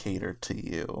catered to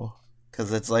you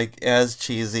because it's like it's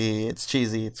cheesy,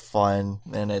 it's fun,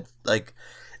 and it like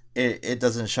it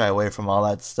doesn't shy away from all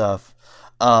that stuff.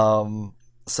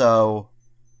 So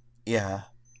yeah.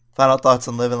 Final thoughts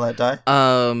on Live and Let Die?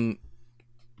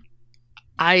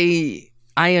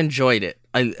 I enjoyed it.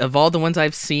 Of all the ones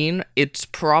I've seen, it's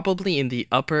probably in the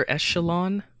upper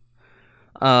echelon.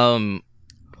 I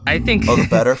think the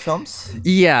better films.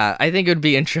 Yeah, I think it would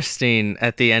be interesting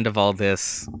at the end of all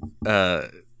this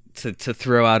to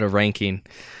throw out a ranking.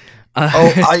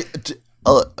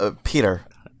 Peter,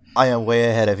 I am way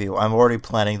ahead of you. I'm already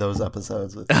planning those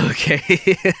episodes with you.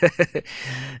 Okay.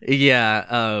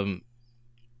 Yeah.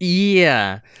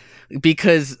 Yeah.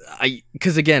 Because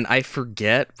again, I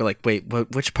forget. But like, wait,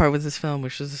 which part was this film?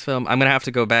 Which was this film? I'm gonna have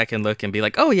to go back and look and be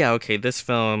like, oh yeah, okay, this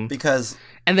film.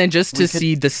 And then just to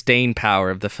see the staying power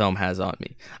of the film has on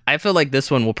me. I feel like this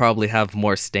one will probably have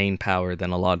more staying power than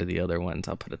a lot of the other ones.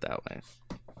 I'll put it that way.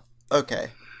 Okay.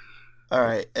 All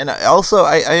right. And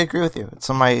I agree with you. It's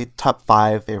on my top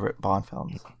 5 favorite Bond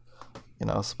films. You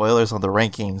know, spoilers on the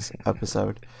rankings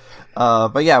episode.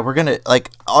 But yeah, we're gonna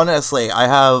honestly, I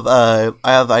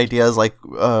have ideas like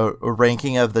a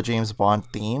ranking of the James Bond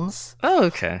themes. Oh,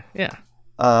 okay, yeah.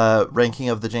 Ranking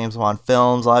of the James Bond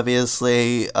films.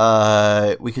 Obviously,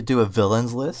 we could do a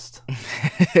villains list.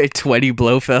 20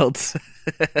 Blofelds.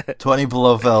 20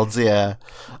 Blofelds, yeah.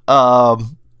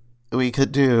 We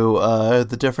could do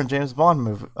the different James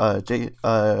Bond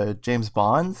James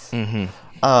Bonds.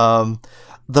 Mm-hmm.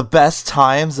 The best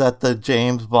times that the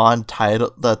James Bond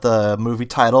title, that the movie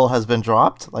title has been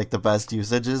dropped, like the best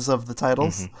usages of the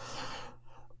titles.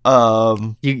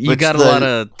 Mm-hmm. You got a lot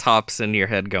of tops in your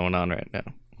head going on right now.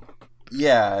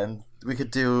 Yeah, and we could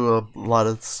do a lot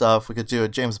of stuff. We could do a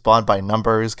James Bond by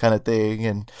numbers kind of thing,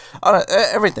 and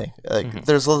everything. Like,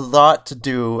 there's a lot to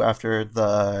do after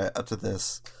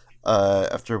this.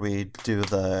 After we do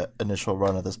the initial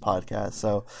run of this podcast,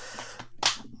 so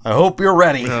I hope you're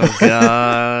ready. Oh,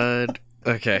 God.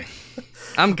 Okay.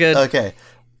 I'm good. Okay.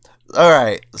 All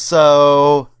right.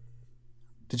 So,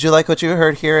 did you like what you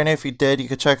heard here? And if you did, you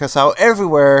could check us out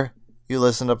everywhere you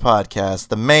listen to podcasts.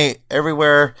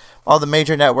 Everywhere, all the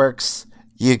major networks,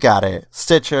 you got it.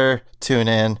 Stitcher,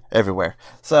 TuneIn, everywhere.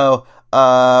 So,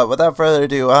 without further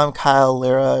ado, I'm Kyle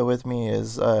Lira. With me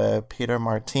is Peter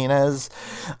Martinez.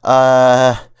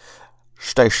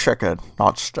 Stay shaken,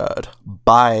 not stirred.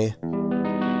 Bye.